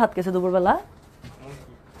কি দিয়ে ভাত খেয়েছো দুপুরবেলা?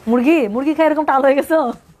 মুরগি খাই এরকম টাল হয়ে গেছো?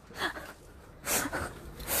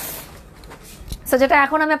 যেটা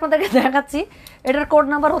এখন আমি আপনাদেরকে দেখাচ্ছি, এটার কোড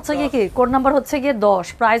নাম্বার হচ্ছে গিয়ে কোড নাম্বার হচ্ছে গিয়ে 10,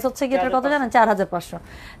 প্রাইস হচ্ছে গিয়ে এটার কত জানেন? 4500।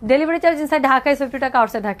 ডেলিভারি চার্জ ইনসাইড ঢাকায় 50 টাকা,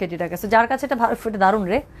 আউটসাইড ঢাকা 80 টাকা। সো যার কাছে এটা দারুণ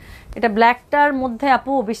রে। এটা ব্ল্যাকটার মধ্যে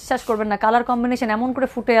আপু বিশ্বাস করবেন না, কালার কম্বিনেশন এমন করে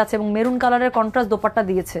ফুটে আছে এবং মেরুন কালারের কন্ট্রাস্ট দোপাট্টা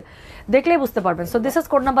দিয়েছে, দেখলেই বুঝতে পারবেন। So this is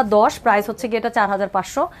code number 10, price হচ্ছে গিয়ে এটা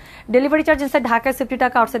 4500। ডেলিভারি চার্জ ইনসাইড ঢাকায় 50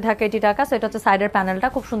 টাকা, আউটসাইড ঢাকা 80 টাকা। সো এটা হচ্ছে সাইডের প্যানেলটা,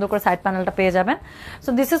 খুব সুন্দর করে সাইড প্যানেলটা পেয়ে যাবেন। So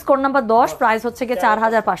this is code number 10, price হচ্ছে গিয়ে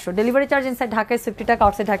 4500। ডেলিভারি চার্জ ইনসাইড ঢাকায় 50 টাকা,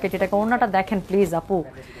 আউটসাইড ঢাকা 80 টাকা। ওনাটা দেখেন প্লিজ আপু,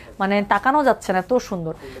 মানে তাকানো যাচ্ছে না, এত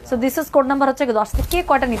সুন্দর। So this is code number হচ্ছে 10। কে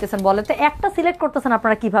কয়টা নিতেছেন বলেন তো? একটা সিলেক্ট করতেছেন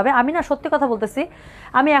আপনারা কিভাবে? আমি না সত্যি কথা বলতেছি,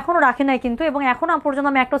 আমি এখনো রাখি নাই কিন্তু, এবং এখনো পর্যন্ত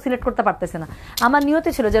আমি একটাও সিলেক্ট করতে পারতেছি না। আমার নিয়তি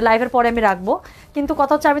ছিল যে লাইভের পরে আমি রাখবো, কিন্তু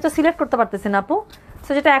কথা হচ্ছে আমি তো সিলেক্ট করতে পারতেছি না আপু।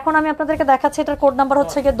 সো যেটা এখন আমি আপনাদেরকে দেখাচ্ছি, এটার কোড নাম্বার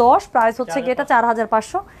হচ্ছে গিয়ে 10, প্রাইস হচ্ছে গিয়ে এটা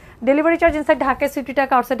 4500। ডেলিভারি চার্জ ইনসাইড ঢাকায় 50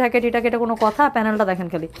 টাকা, আউটসাইড ঢাকা 80 টাকা। এটা কোনো কথা? প্যানেলটা দেখেন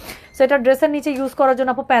খালি। সো এটা ড্রেসের নিচে ইউজ করার জন্য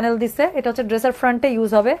আপু প্যানেল দিচ্ছে, এটা হচ্ছে ড্রেসের ফ্রন্টে ইউজ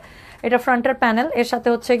হবে। এটা ফ্রন্টের প্যানেল, এর সাথে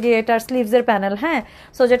হচ্ছে গিয়ে এটার স্লিভসের প্যানেল। হ্যাঁ,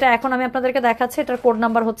 সো যেটা এখন আমি আপনাদেরকে দেখাচ্ছি, এটার কোড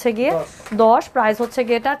নাম্বার হচ্ছে গিয়ে 10, প্রাইস হচ্ছে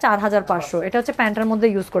গিয়ে এটা 4500। এটা হচ্ছে প্যান্টের মধ্যে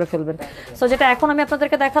ইউজ করে ফেলবেন। সো যেটা এখন আমি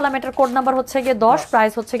আপনাদেরকে দেখালাম, এটার কোড নাম্বার হচ্ছে গিয়ে 10,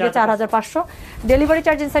 প্রাইস হচ্ছে গিয়ে 4500। ডেলিভারি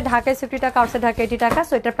চার্জ ইনসাইড ঢাকায় 50 টাকা, আউটসাইড ঢাকা 80 টাকা।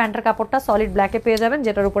 সো এটার প্যান্টের কাপড়টা সলিড ব্ল্যাকে পেয়ে যাবেন,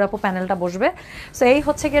 যেটার উপর আপু প্যানেলটা বসবে। সো এই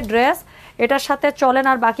হচ্ছে গিয়ে ড্রেস। এটার সাথে চলেন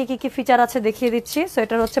আর বাকি কি কি ফিচার আছে দেখিয়ে দিচ্ছি। সো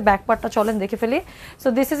এটার হচ্ছে ব্যাক পার্টটা চলেন দেখে ফেলি। So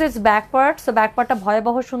this is it's back part. So back পার্টটা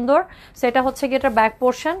ভয়াবহ সুন্দর। সো এটা হচ্ছে গিয়ে এটার ব্যাক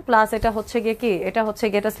পোর্শন, প্লাস এটা হচ্ছে গিয়ে কি, এটা হচ্ছে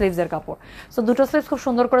গিয়ে এটা স্লিভসের কাপড়। সো দুটো স্লিভস খুব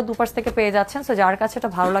সুন্দর করে দুপাশ থেকে পেয়ে যাচ্ছেন। সো যার কাছে এটা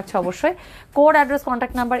ভালো লাগছে অবশ্যই কোড, অ্যাড্রেস,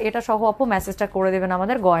 কন্ট্যাক্ট নাম্বার এটা সহ আপু মেসেজটা করে দেবেন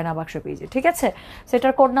আমাদের গয়না বাক্স পেজে, ঠিক আছে?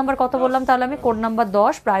 সেটার কোড নাম্বার কত বললাম তাহলে আমি? কোড নাম্বার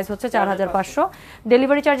 10, প্রাইস হচ্ছে 4500,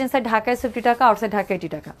 ডেলিভারি চার্জ ইনসাইড ঢাকায় 50 টাকা, আউটসাইড ঢাকা 80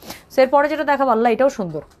 টাকা। সো এরপরে যেটা দেখাবো, আল্লাহ এটাও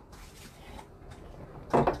সুন্দর,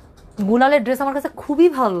 গুলালের ড্রেস আমার কাছে খুবই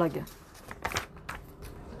ভালো লাগে,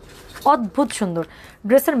 অদ্ভুত সুন্দর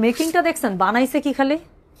ড্রেসের মেকিংটা দেখছেন, বানাইছে কি খালি।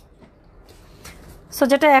 সো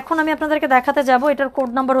যেটা এখন আমি আপনাদেরকে দেখাতে যাব, এটার কোড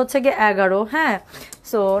নাম্বার হচ্ছে গিয়ে 11, হ্যাঁ।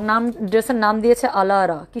 সো নাম, ড্রেসের নাম দিয়েছে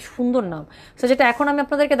আলারা, কি সুন্দর নাম। সো যেটা এখন আমি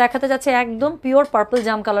আপনাদেরকে দেখাতে যাচ্ছি একদম পিওর পার্পল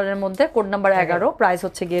জাম কালারের মধ্যে, কোড নাম্বার 11, প্রাইস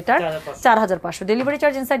হচ্ছে গিয়ে এটার 4500, ডেলিভারি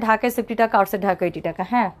চার্জ ইনসাইড ঢাকায় 50 টাকা, আউটসাইড ঢাকা 80 টাকা,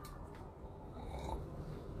 হ্যাঁ।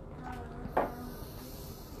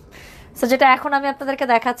 সো যেটা এখন আমি আপনাদেরকে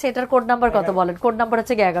দেখাচ্ছি, এটার কোড নাম্বার কত বলেন? কোড নাম্বার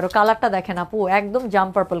হচ্ছে 11। কালারটা দেখেন আপু, একদম জাম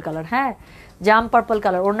পার্পল কালার, হ্যাঁ, জাম পার্পল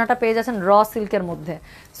কালার। ওড়নাটা পেয়ে যাচ্ছেন র সিল্কের মধ্যে।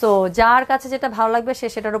 সো যার কাছে যেটা ভালো লাগবে সে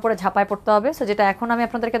সেটার উপরে ঝাঁপায় পড়তে হবে। সো যেটা এখন আমি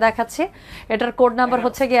আপনাদেরকে দেখাচ্ছি, এটার কোড নাম্বার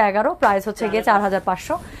হচ্ছে গিয়ে 11, প্রাইস হচ্ছে গিয়ে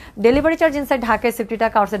 4500, ডেলিভারি চার্জ ইনসাইড ঢাকায় 50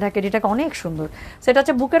 টাকা, আউটসাইড ঢাকা 80 টাকা। অনেক সুন্দর। সেটা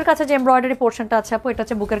হচ্ছে বুকের কাছে যে এমব্রয়ডারি পোর্শনটা আছে আপু, এটা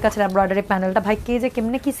হচ্ছে বুকের কাছে এমব্রয়ডারি প্যানেলটা। ভাই কে যে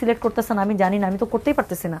কেমনে কি সিলেক্ট করতেছেন আমি জানি না, আমি তো করতেই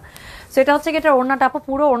পারতেছি না। সো এটা হচ্ছে গিয়ে এটা ওড়নাটা আপু,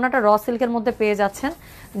 পুরো ওড়নাটা র সিল্কের মধ্যে পেয়ে যাচ্ছেন।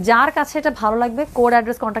 যার কাছে এটা ভালো লাগবে কোড,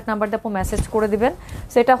 অ্যাড্রেস, কন্ট্যাক্ট নাম্বার দিয়ে আপু মেসেজ করে দিবেন।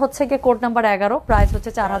 সেটা হচ্ছে গিয়ে কোড নাম্বার 11, প্রাইস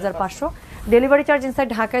হচ্ছে 4500, ডেলিভারি চার্জ ইনসাইড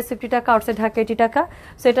ঢাকায় 50 টাকা, আউটসাইড ঢাকা 80 টাকা।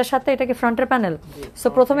 সো এটার সাথে এটা কি ফ্রন্টের প্যানেল। সো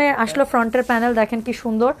প্রথমে আসলো ফ্রন্টের প্যানেল, দেখেন কি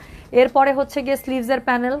সুন্দর। এরপরে হচ্ছে গিয়ে স্লিভসের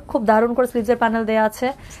প্যানেল, খুব দারুণ করে স্লিভসের প্যানেল দেওয়া আছে।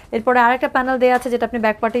 এরপরে আরেকটা প্যানেল দেওয়া আছে যেটা আপনি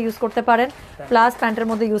ব্যাক পার্টে ইউজ করতে পারেন, প্লাস প্যান্টের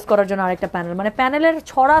মধ্যে ইউজ করার জন্য আরেকটা প্যানেল, মানে প্যানেলের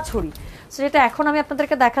ছড়াছড়ি। সো যেটা এখন আমি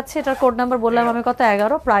আপনাদেরকে দেখাচ্ছি, এটার কোড নাম্বার বললাম আমি কত,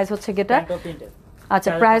 11, প্রাইস হচ্ছে গিয়ে,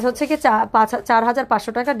 আচ্ছা প্রাইস হচ্ছে কি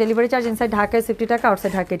 4500 টাকা, ডেলিভারি চার্জ ইনসাইড ঢাকায় 50 টাকা,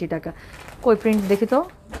 আউটসাইড ঢাকা 80 টাকা। কই প্রিন্ট দেখি তো,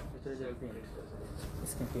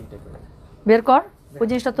 বের কর। ওই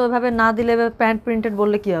জিনিসটা তো ওইভাবে না দিলে, প্যান্ট প্রিন্টেড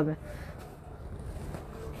বললে কি হবে?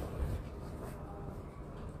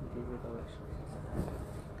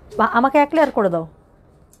 আমাকে এক লেয়ার করে দাও।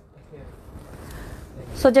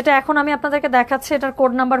 সো যেটা এখন আমি আপনাদেরকে দেখাচ্ছি, এটার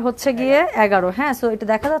কোড নাম্বার হচ্ছে গিয়ে 11, হ্যাঁ। সো এটা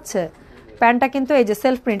দেখা যাচ্ছে, প্যান্টটা কিন্তু এই যে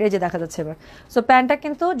সেলফ প্রিন্ট, এই যে দেখা যাচ্ছে এবার। সো প্যান্টটা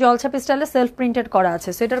কিন্তু জলছাপি স্টাইলে সেলফ প্রিন্টেড করা আছে।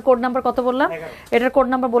 সো এটার কোড নাম্বার কত বললাম? এটার কোড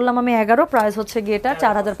নাম্বার বললাম আমি 11, প্রাইস হচ্ছে গিয়ে এটা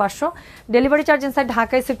 4500, ডেলিভারি চার্জ ইনসাইড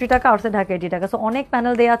ঢাকায় 50 টাকা, আউটসাইড ঢাকা 80 টাকা। সো অনেক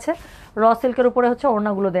প্যানেল দেওয়া আছে, র সিল্কের উপরে হচ্ছে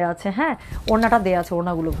ওড়নাগুলো দেওয়া আছে, হ্যাঁ, ওড়নাটা দেওয়া আছে,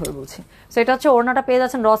 ওড়নাগুলো ধরে বলছি। সো এটা হচ্ছে ওড়নাটা পেয়ে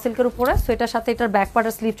যাচ্ছেন র সিল্কের উপরে। সো এটার সাথে এটার ব্যাক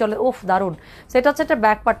পার্টের স্লিভ চলে, ওফ দারুন। সেটা হচ্ছে এটার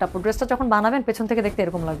ব্যাক পার্টটা, ড্রেসটা যখন বানাবেন পেছন থেকে দেখতে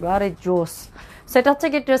এরকম লাগবে, আরে জোস। সেটা হচ্ছে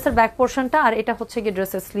গিয়ে ড্রেসের ব্যাক পোর্শনটা, আর এটা হচ্ছে গিয়ে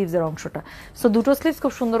ড্রেসের স্লিভসের অংশটা। সো দুটো স্লিভস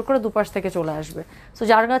খুব সুন্দর করে দুপাশ থেকে চলে আসবে। সো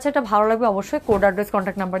যার কাছে এটা ভালো লাগবে অবশ্যই কোড, অ্যাড্রেস,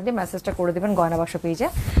 কন্ট্যাক্ট নাম্বার দিয়ে মেসেজটা করে দেবেন গয়না বাক্স পেজে।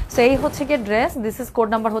 সো এই হচ্ছে গিয়ে dress, this is code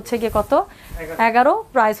number হচ্ছে গিয়ে কত, 11,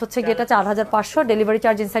 প্রাইস হচ্ছে গিয়ে এটা 4500, ডেলিভারি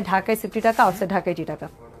চার্জ ইনসাইড ঢাকায় 50 টাকা, আউটসাইড ঢাকা 80 টাকা।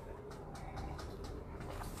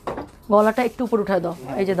 গলাটা একটু উপর উঠায় দাও,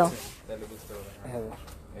 এই যে দাও।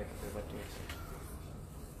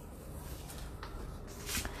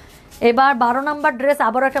 এবার 12 নাম্বার ড্রেস,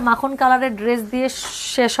 আবারও একটা মাখন কালারের ড্রেস দিয়ে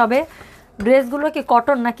শেষ হবে। ড্রেসগুলো কি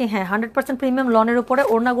কটন নাকি? হ্যাঁ, 100% প্রিমিয়াম লনের উপরে।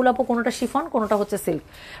 ওড়নাগুলো কোনোটা শিফন, কোনোটা হচ্ছে সিল্ক,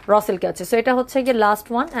 র সিল্কে আছে। সো এটা হচ্ছে গিয়ে last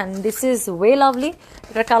one, and this is way lovely.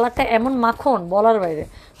 এটার কালারটা এমন মাখন বলার বাইরে।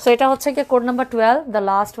 সো এটা হচ্ছে গিয়ে code number 12, the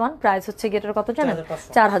last one, price হচ্ছে গিয়ে এটার কত জানেন?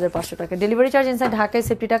 4500 টাকা, ডেলিভারি চার্জ ইনসাইড ঢাকায়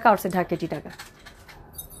 50 টাকা, আউটসাইড ঢাকা 80 টাকা।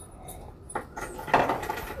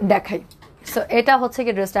 দেখাই। সো এটা হচ্ছে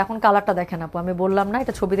কি ড্রেসটা, এখন কালারটা দেখেন আপু, আমি বললাম না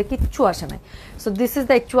এটা ছবিতে কিচ্ছু আসে নাই। So this is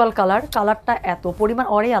the actual colour. কালারটা এত পরিমাণ,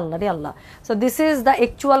 অরে আল্লাহ রে আল্লাহ। So this is the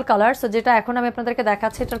actual colour. So যেটা এখন আমি আপনাদেরকে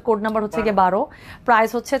দেখাচ্ছি, এটার কোড নাম্বার হচ্ছে গিয়ে 12, প্রাইস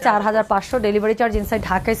হচ্ছে 4500, ডেলিভারি চার্জ ইনসাইড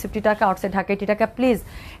ঢাকায় 50 টাকা, আউটসাইড ঢাকা 80 টাকা। প্লিজ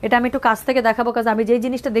এটা আমি একটু কাছ থেকে দেখাবো, কাজ আমি যেই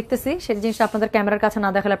জিনিসটা দেখতেছি সেই জিনিসটা আপনাদের ক্যামেরার কাছে না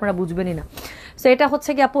দেখালে আপনারা বুঝবেনই না। সো এটা হচ্ছে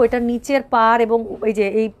গিয়ে আপু, এটা নিচের পার এবং এই যে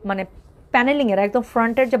এই মানে প্যানেলিং এর একদম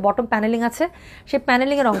ফ্রন্টের যে বটম প্যানেলিং আছে, সেই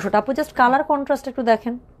প্যানেলিং এর অংশটা আপু জাস্ট কালার কন্ট্রাস্ট একটু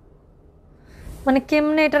দেখেন, মানে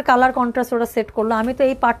কেমনে এটার কালার কন্ট্রাস্ট ওরা সেট করলো। আমি তো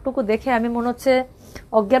এই পার্টটুকু দেখে আমি মনে হচ্ছে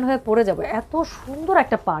অজ্ঞান হয়ে পড়ে যাবো, এত সুন্দর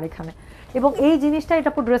একটা পার এখানে। এবং এই জিনিসটা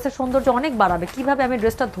এটা পুরো ড্রেসের সৌন্দর্য অনেক বাড়াবে। কিভাবে আমি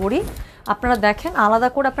ড্রেসটা ধরি আপনারা দেখেন, আলাদা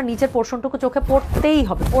করে আপনার নিচের পোর্শনটুকু চোখে পড়তেই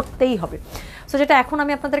হবে, পড়তেই হবে। সো যেটা এখন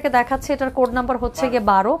আমি আপনাদেরকে দেখাচ্ছি, এটার কোড নাম্বার হচ্ছে গিয়ে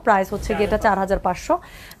 12, প্রাইস হচ্ছে গিয়ে এটা 4500।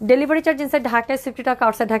 ডেলিভারি চার্জ ইনসাইড ঢাকায় 50 টাকা,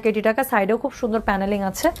 আউটসাইড ঢাকা 80 টাকা। সাইডেও খুব সুন্দর প্যানেলিং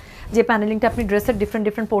আছে, যে প্যানেলিংটা আপনি ড্রেসের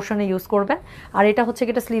ডিফারেন্ট পোর্শনে ইউজ করবেন। আর এটা হচ্ছে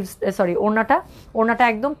গিয়ে স্লিভস, সরি ওড়নাটা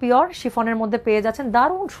একদম পিওর শিফনের মধ্যে পেয়ে যাচ্ছেন,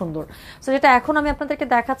 দারুণ সুন্দর। সো যেটা এখন আমি আপনাদেরকে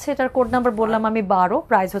দেখাচ্ছি, এটার কোড নাম্বার বললাম আমি 12,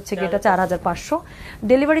 প্রাইস হচ্ছে গিয়ে এটা 4500।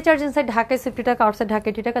 ডেলিভারি চার্জ ইনসাইড ঢাকায় 50 টাকা, আউটসাইড ঢাকা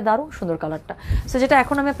 80 টাকা, দারুণ সুন্দর কালারটা। সো যেটা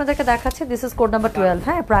এখন আমি আপনাদেরকে দেখাচ্ছি, দিস ইজ কোড নাম্বার 12,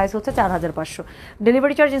 হ্যাঁ, প্রাইস হচ্ছে 4500।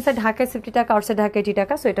 ডেলিভারি চার্জ ইনসাইড ঢাকায় 50 টাকা, আউটসাইড ঢাকা 80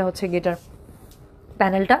 টাকা। সো এটা হচ্ছে গিয়ে এটার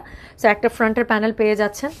প্যানেলটা। সো একটা ফ্রন্টের প্যানেল পেয়ে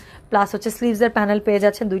যাচ্ছেন, প্লাস হচ্ছে স্লিভসের প্যানেল পেয়ে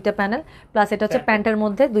যাচ্ছেন, দুইটা প্যানেল, প্লাস এটা হচ্ছে প্যান্টের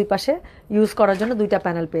মধ্যে দুই পাশে ইউজ করার জন্য দুইটা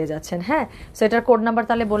প্যানেল পেয়ে যাচ্ছেন, হ্যাঁ। সো এটার কোড নাম্বার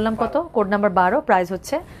তাহলে বললাম কত, কোড নাম্বার 12, প্রাইস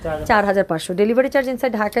হচ্ছে 4500। ডেলিভারি চার্জ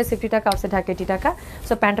ইনসাইড ঢাকায় 50 টাকা, আউটসাইড ঢাকা 80 টাকা।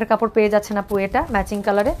 সো প্যান্টের কাপড় পেয়ে যাচ্ছেন আপু এটা ম্যাচিং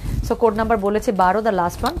কালারে। সো কোড নাম্বার বলেছি 12, দ্য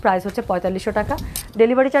লাস্ট ওয়ান, প্রাইস হচ্ছে 4500 টাকা।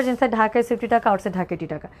 ডেলিভারি চার্জ ইনসাইড ঢাকায় 50 টাকা, আউটসাইড ঢাকা 80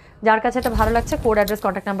 টাকা। যার কাছে এটা ভালো লাগছে কোড, অ্যাড্রেস,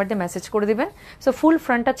 কন্ট্যাক্ট নাম্বার দিয়ে মেসেজ করে দিবেন। সো ফুল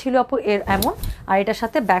ফ্রন্টটা ছিল আপু এর এমন, আর এটার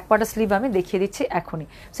সাথে ব্যাক পার্টের স্লিভ আমি দেখিয়ে দিচ্ছি এখনই।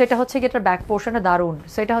 সো এটা হচ্ছে কি এটার ব্যাক পোর্শনটা দারুণ।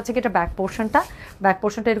 সো এটা হচ্ছে কি এটা ব্যাক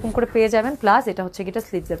পোর্শনটা এরকম করে পেয়ে যাবেন, প্লাস এটা হচ্ছে কি এটা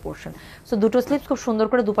স্লিভসের পোর্শন। সো দুটো স্লিভস খুব সুন্দর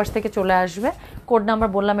করে দুপাশ থেকে চলে আসবে। কোড নাম্বার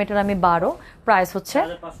বললাম এটার আমি 12, প্রাইস হচ্ছে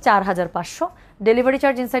 4500। ডেলিভারি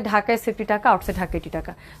চার্জ ইনসাইড ঢাকায় 50 টাকা, আউটসাইড ঢাকা 80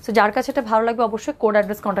 টাকা। সো যার কাছে এটা ভালো লাগবে অবশ্যই কোড,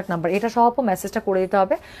 অ্যাড্রেস, কন্ট্যাক্ট নাম্বার এটা সহ আপু মেসেজটা করে দিতে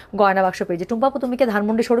হবে গয়না বাক্স পেজে। টুম্পা আপু তুমি কি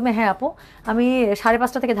ধানমন্ডি শোরুমে? হ্যাঁ আপু, আমি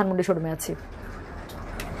 5:30 থেকে ধানমন্ডি শোরুমে আছি।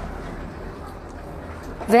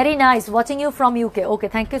 Very nice, watching you from UK. Okay,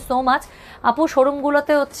 thank you so much আপু।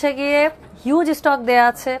 শোরুমগুলোতে হচ্ছে গিয়ে হিউজ স্টক দেওয়া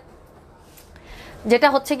আছে, যেটা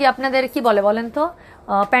হচ্ছে কি আপনাদের কি বলেন তো,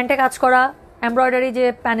 প্যান্টে কাজ করা এমব্রয়ডারি যে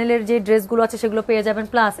প্যানেলের যে ড্রেসগুলো আছে সেগুলো পেয়ে যাবেন।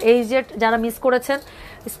 প্লাস এই জেড যারা মিস করেছেন,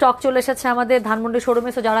 স্টক চলে এসেছে আমাদের ধানমন্ডি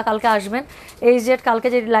শোরুমে। সো যারা কালকে আসবেন, এই জেড কালকে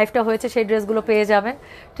যে লাইভটা হয়েছে সেই ড্রেসগুলো পেয়ে যাবেন,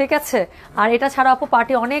 ঠিক আছে। আর এটা ছাড়া আপু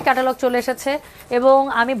পার্টি অনেক ক্যাটালগ চলে এসেছে, এবং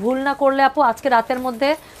আমি ভুল না করলে আপু আজকে রাতের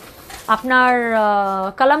মধ্যে আপনার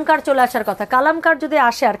কালামকার চলে আসার কথা। কালামকার যদি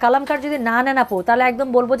আসে, আর কালামকার যদি না নেন আপু, তাহলে একদম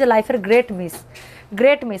বলবো যে লাইফের গ্রেট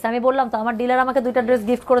মিস। আমি বললাম তো, আমার ডিলার আমাকে 2টা ড্রেস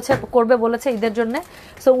গিফট করবে বলেছে ঈদের জন্য।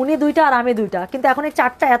 সো উনি 2টা আর আমি 2টা, কিন্তু এখন এই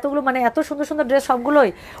 4টা এতগুলো মানে এত সুন্দর সুন্দর ড্রেস সবগুলোই,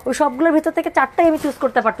 ওই সবগুলোর ভিতর থেকে 4টাই আমি চুজ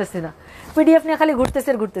করতে পারতেছি না। পিডিএফ নিয়ে খালি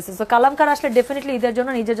ঘুরতেছে। সো কালামকার আসলে ডেফিনেটলি ঈদের জন্য,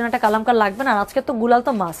 নিজের জন্য একটা কালামকার লাগবে না। আর আজকে তো গুলাল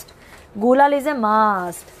তো মাস্ট, গুলাল ইজ এ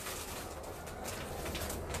মাস্ট।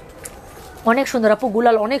 অনেক সুন্দর আপু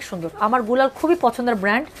গুলাল, অনেক সুন্দর। আমার গুলাল খুবই পছন্দের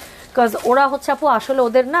ব্র্যান্ড, বিকজ ওরা হচ্ছে আপু আসলে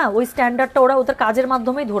ওদের না ওই স্ট্যান্ডার্ডটা ওরা ওদের কাজের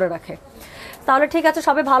মাধ্যমেই ধরে রাখে। তাহলে ঠিক আছে,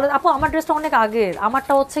 সবাই ভালো। আপু আমার ড্রেসটা অনেক আগের,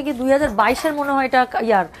 আমারটা হচ্ছে কি 2022-এর মনে হয় এটা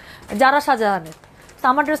যারা শাহজাহানের। তো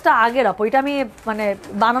আমার ড্রেসটা আগের আপু, এটা আমি মানে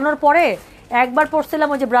বানানোর পরে একবার পরছিলাম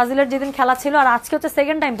ওই যে ব্রাজিলের যেদিন খেলা ছিল, আর আজকে হচ্ছে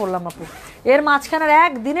সেকেন্ড টাইম পরলাম আপু। এর মাঝখানের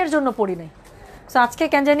একদিনের জন্য পরি নাই। সো আজকে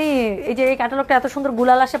কেন জানি এই যে এই ক্যাটালগটা এত সুন্দর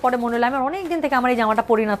গুলাল আসে পরে মনে হলো, আমি অনেকদিন থেকে আমার এই জামাটা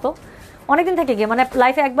পরি না, তো অনেকদিন থেকে গিয়ে মানে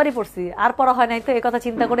লাইফে একবারই পরছি, আর পরা হয় নাই। তো এই কথা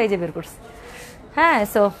চিন্তা করে এই যে বের করছি, হ্যাঁ।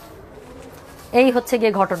 সো এই হচ্ছে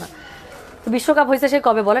গিয়ে ঘটনা। তো বিশ্বকাপ হয়েছে সে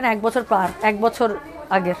কবে বলেন? 1 বছর পার, 1 বছর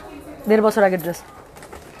আগের, 1.5 বছর আগের ড্রেস।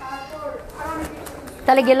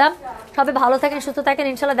 তাহলে গেলাম, সবাই ভালো থাকেন, সুস্থ থাকেন,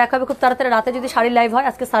 ইনশাল্লাহ দেখা হবে খুব তাড়াতাড়ি। রাতে যদি শাড়ি লাইভ হয়,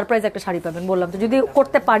 আজকে সারপ্রাইজ একটা শাড়ি পাবেন বললাম তো, যদি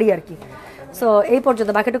করতে পারি আর কি। সো এই পর্যন্ত,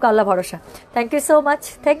 বাকিটুকু আল্লাহ ভরসা। Thank you so much,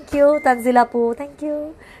 thank you Tanzil আপু, থ্যাংক ইউ।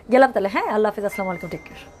 গেলাম তাহলে, হ্যাঁ, আল্লাহ হাফিজ, আসসালামু আলাইকুম, টেক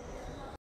কেয়ার।